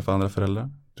 träffa andra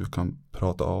föräldrar. Du kan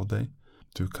prata av dig.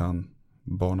 Du kan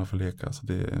barna få leka. Så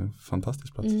det är en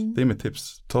fantastisk plats. Det är mitt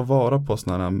tips. Ta vara på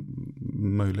sådana här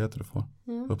möjligheter du får.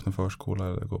 Öppna förskola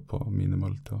eller gå på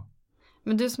minimulti.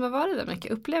 Men du som har varit där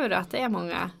mycket, upplever du att det är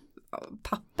många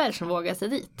papper som vågar sig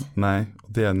dit? Nej,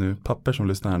 det är nu papper som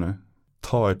lyssnar här nu.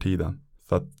 Ta er tiden.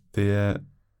 För att det är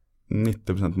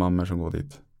 90% mammor som går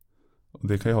dit. Och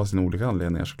det kan ju ha sina olika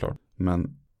anledningar såklart.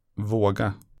 Men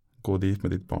våga gå dit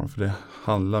med ditt barn. För det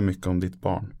handlar mycket om ditt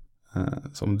barn.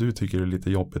 Så om du tycker det är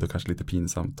lite jobbigt och kanske lite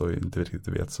pinsamt och inte riktigt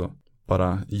vet, så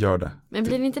bara gör det. Men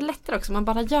blir det inte lättare också om man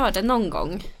bara gör det någon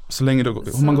gång? Så länge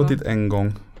om man går dit 1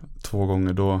 gång, 2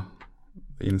 gånger, då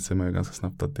inser man ju ganska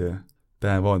snabbt att det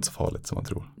här var inte så farligt som man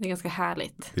tror. Det är ganska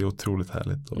härligt. Det är otroligt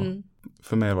härligt. Och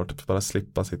för mig var det typ bara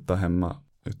slippa sitta hemma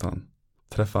utan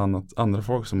träffa andra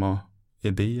folk som har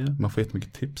idéer. Man får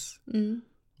jättemycket tips.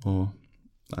 Och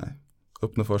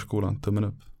öppna förskolan, tummen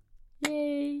upp.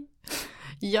 Yay.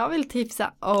 Jag vill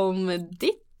tipsa om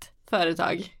ditt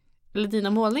företag. Eller dina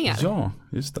målningar. Ja,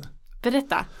 just det.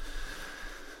 Berätta.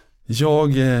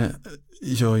 Jag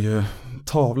gör ju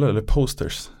tavlor eller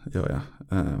posters gör jag.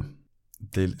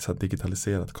 Det är så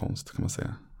digitaliserad konst kan man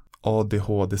säga.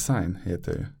 ADH Design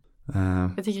heter jag ju.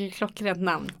 Jag tycker det är klockrent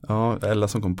namn. Ja, Ella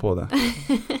som kom på det.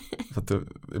 För att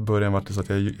i början var det så att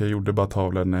jag gjorde bara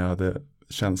tavlor när jag hade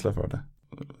känsla för det.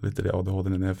 Lite det ADHD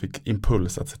när jag fick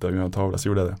impuls att sitta och göra tavlor så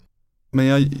gjorde jag det. Men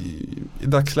i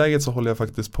dagsläget så håller jag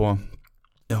faktiskt på.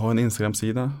 Jag har en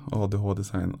Instagram-sida, ADH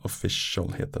Design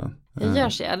Official heter den. Jag gör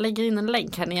så, jag lägger in en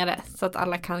länk här nere så att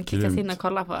alla kan klicka sig in och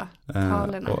kolla på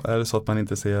tavlorna. Och är det så att man är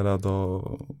intresserad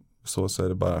och så är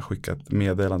det bara att skicka ett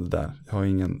meddelande där. Jag har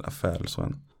ingen affär så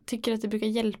än. Tycker du att det brukar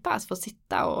hjälpa att få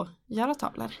sitta och göra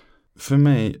tavlor? För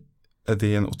mig är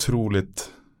det en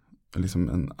otroligt,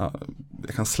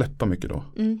 jag kan släppa mycket då.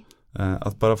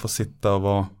 Att bara få sitta och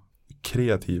vara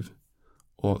kreativ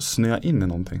och snöa in i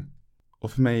någonting.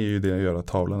 Och för mig är ju det att göra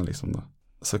tavlan liksom då.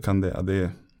 Så kan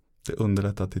det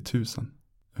underlätta till 1000.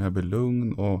 Jag blir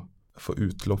lugn och får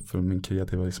utlopp för min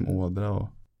kreativa ådra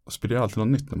och spelar alltid något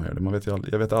nytt när man gör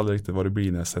det. Jag vet aldrig riktigt vad det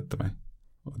blir när jag sätter mig.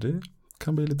 Och det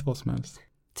kan bli lite vad som helst.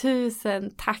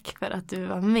 1000 tack för att du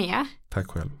var med. Tack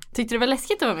själv. Tyckte du det var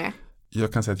läskigt att vara med?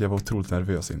 Jag kan säga att jag var otroligt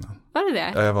nervös innan. Var det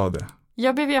det? Ja, jag var det.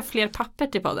 Jag behöver göra fler papper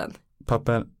till podden.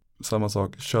 Papper, samma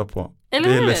sak, kör på. Eller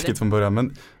det är hur? läskigt från början,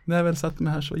 men när jag väl satt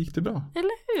mig här så gick det bra.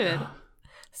 Eller hur? Ja.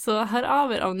 Så hör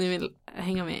av er om ni vill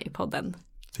hänga med i podden.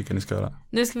 Tycker ni ska göra.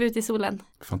 Nu ska vi ut i solen.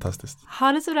 Fantastiskt.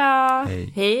 Ha det så bra.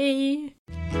 Hej. Hej.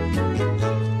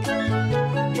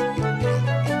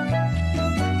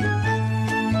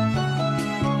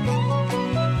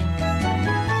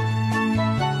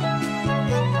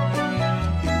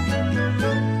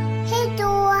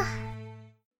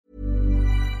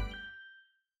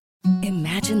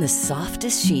 Imagine the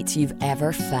softest sheets you've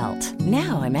ever felt.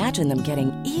 Now imagine them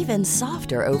getting even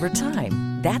softer over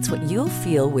time. That's what you'll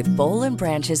feel with Boll &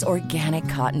 Branch's organic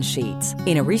cotton sheets.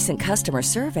 In a recent customer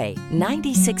survey,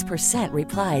 96%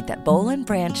 replied that Boll &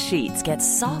 Branch sheets get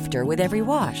softer with every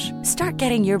wash. Start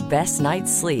getting your best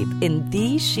night's sleep in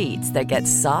these sheets that get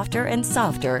softer and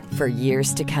softer for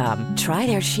years to come. Try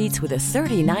their sheets with a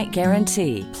 30-night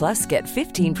guarantee. Plus, get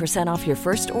 15% off your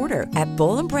first order at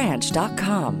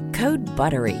bollandbranch.com. Code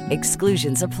BUTTERY.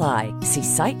 Exclusions apply. See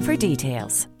site for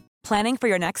details. Planning for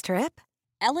your next trip?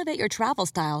 Elevate your travel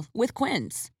style with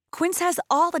Quince. Quince has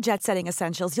all the jet-setting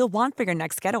essentials you'll want for your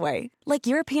next getaway, like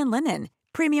European linen,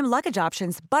 premium luggage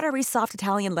options, buttery soft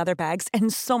Italian leather bags,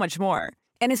 and so much more.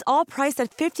 And is all priced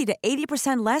at 50 to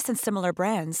 80% less than similar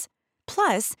brands.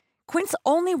 Plus, Quince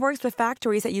only works with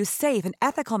factories that use safe and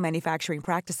ethical manufacturing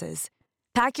practices.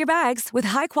 Pack your bags with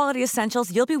high-quality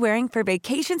essentials you'll be wearing for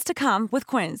vacations to come with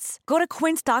Quince. Go to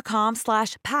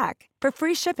quince.com/pack for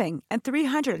free shipping and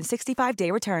 365-day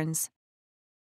returns.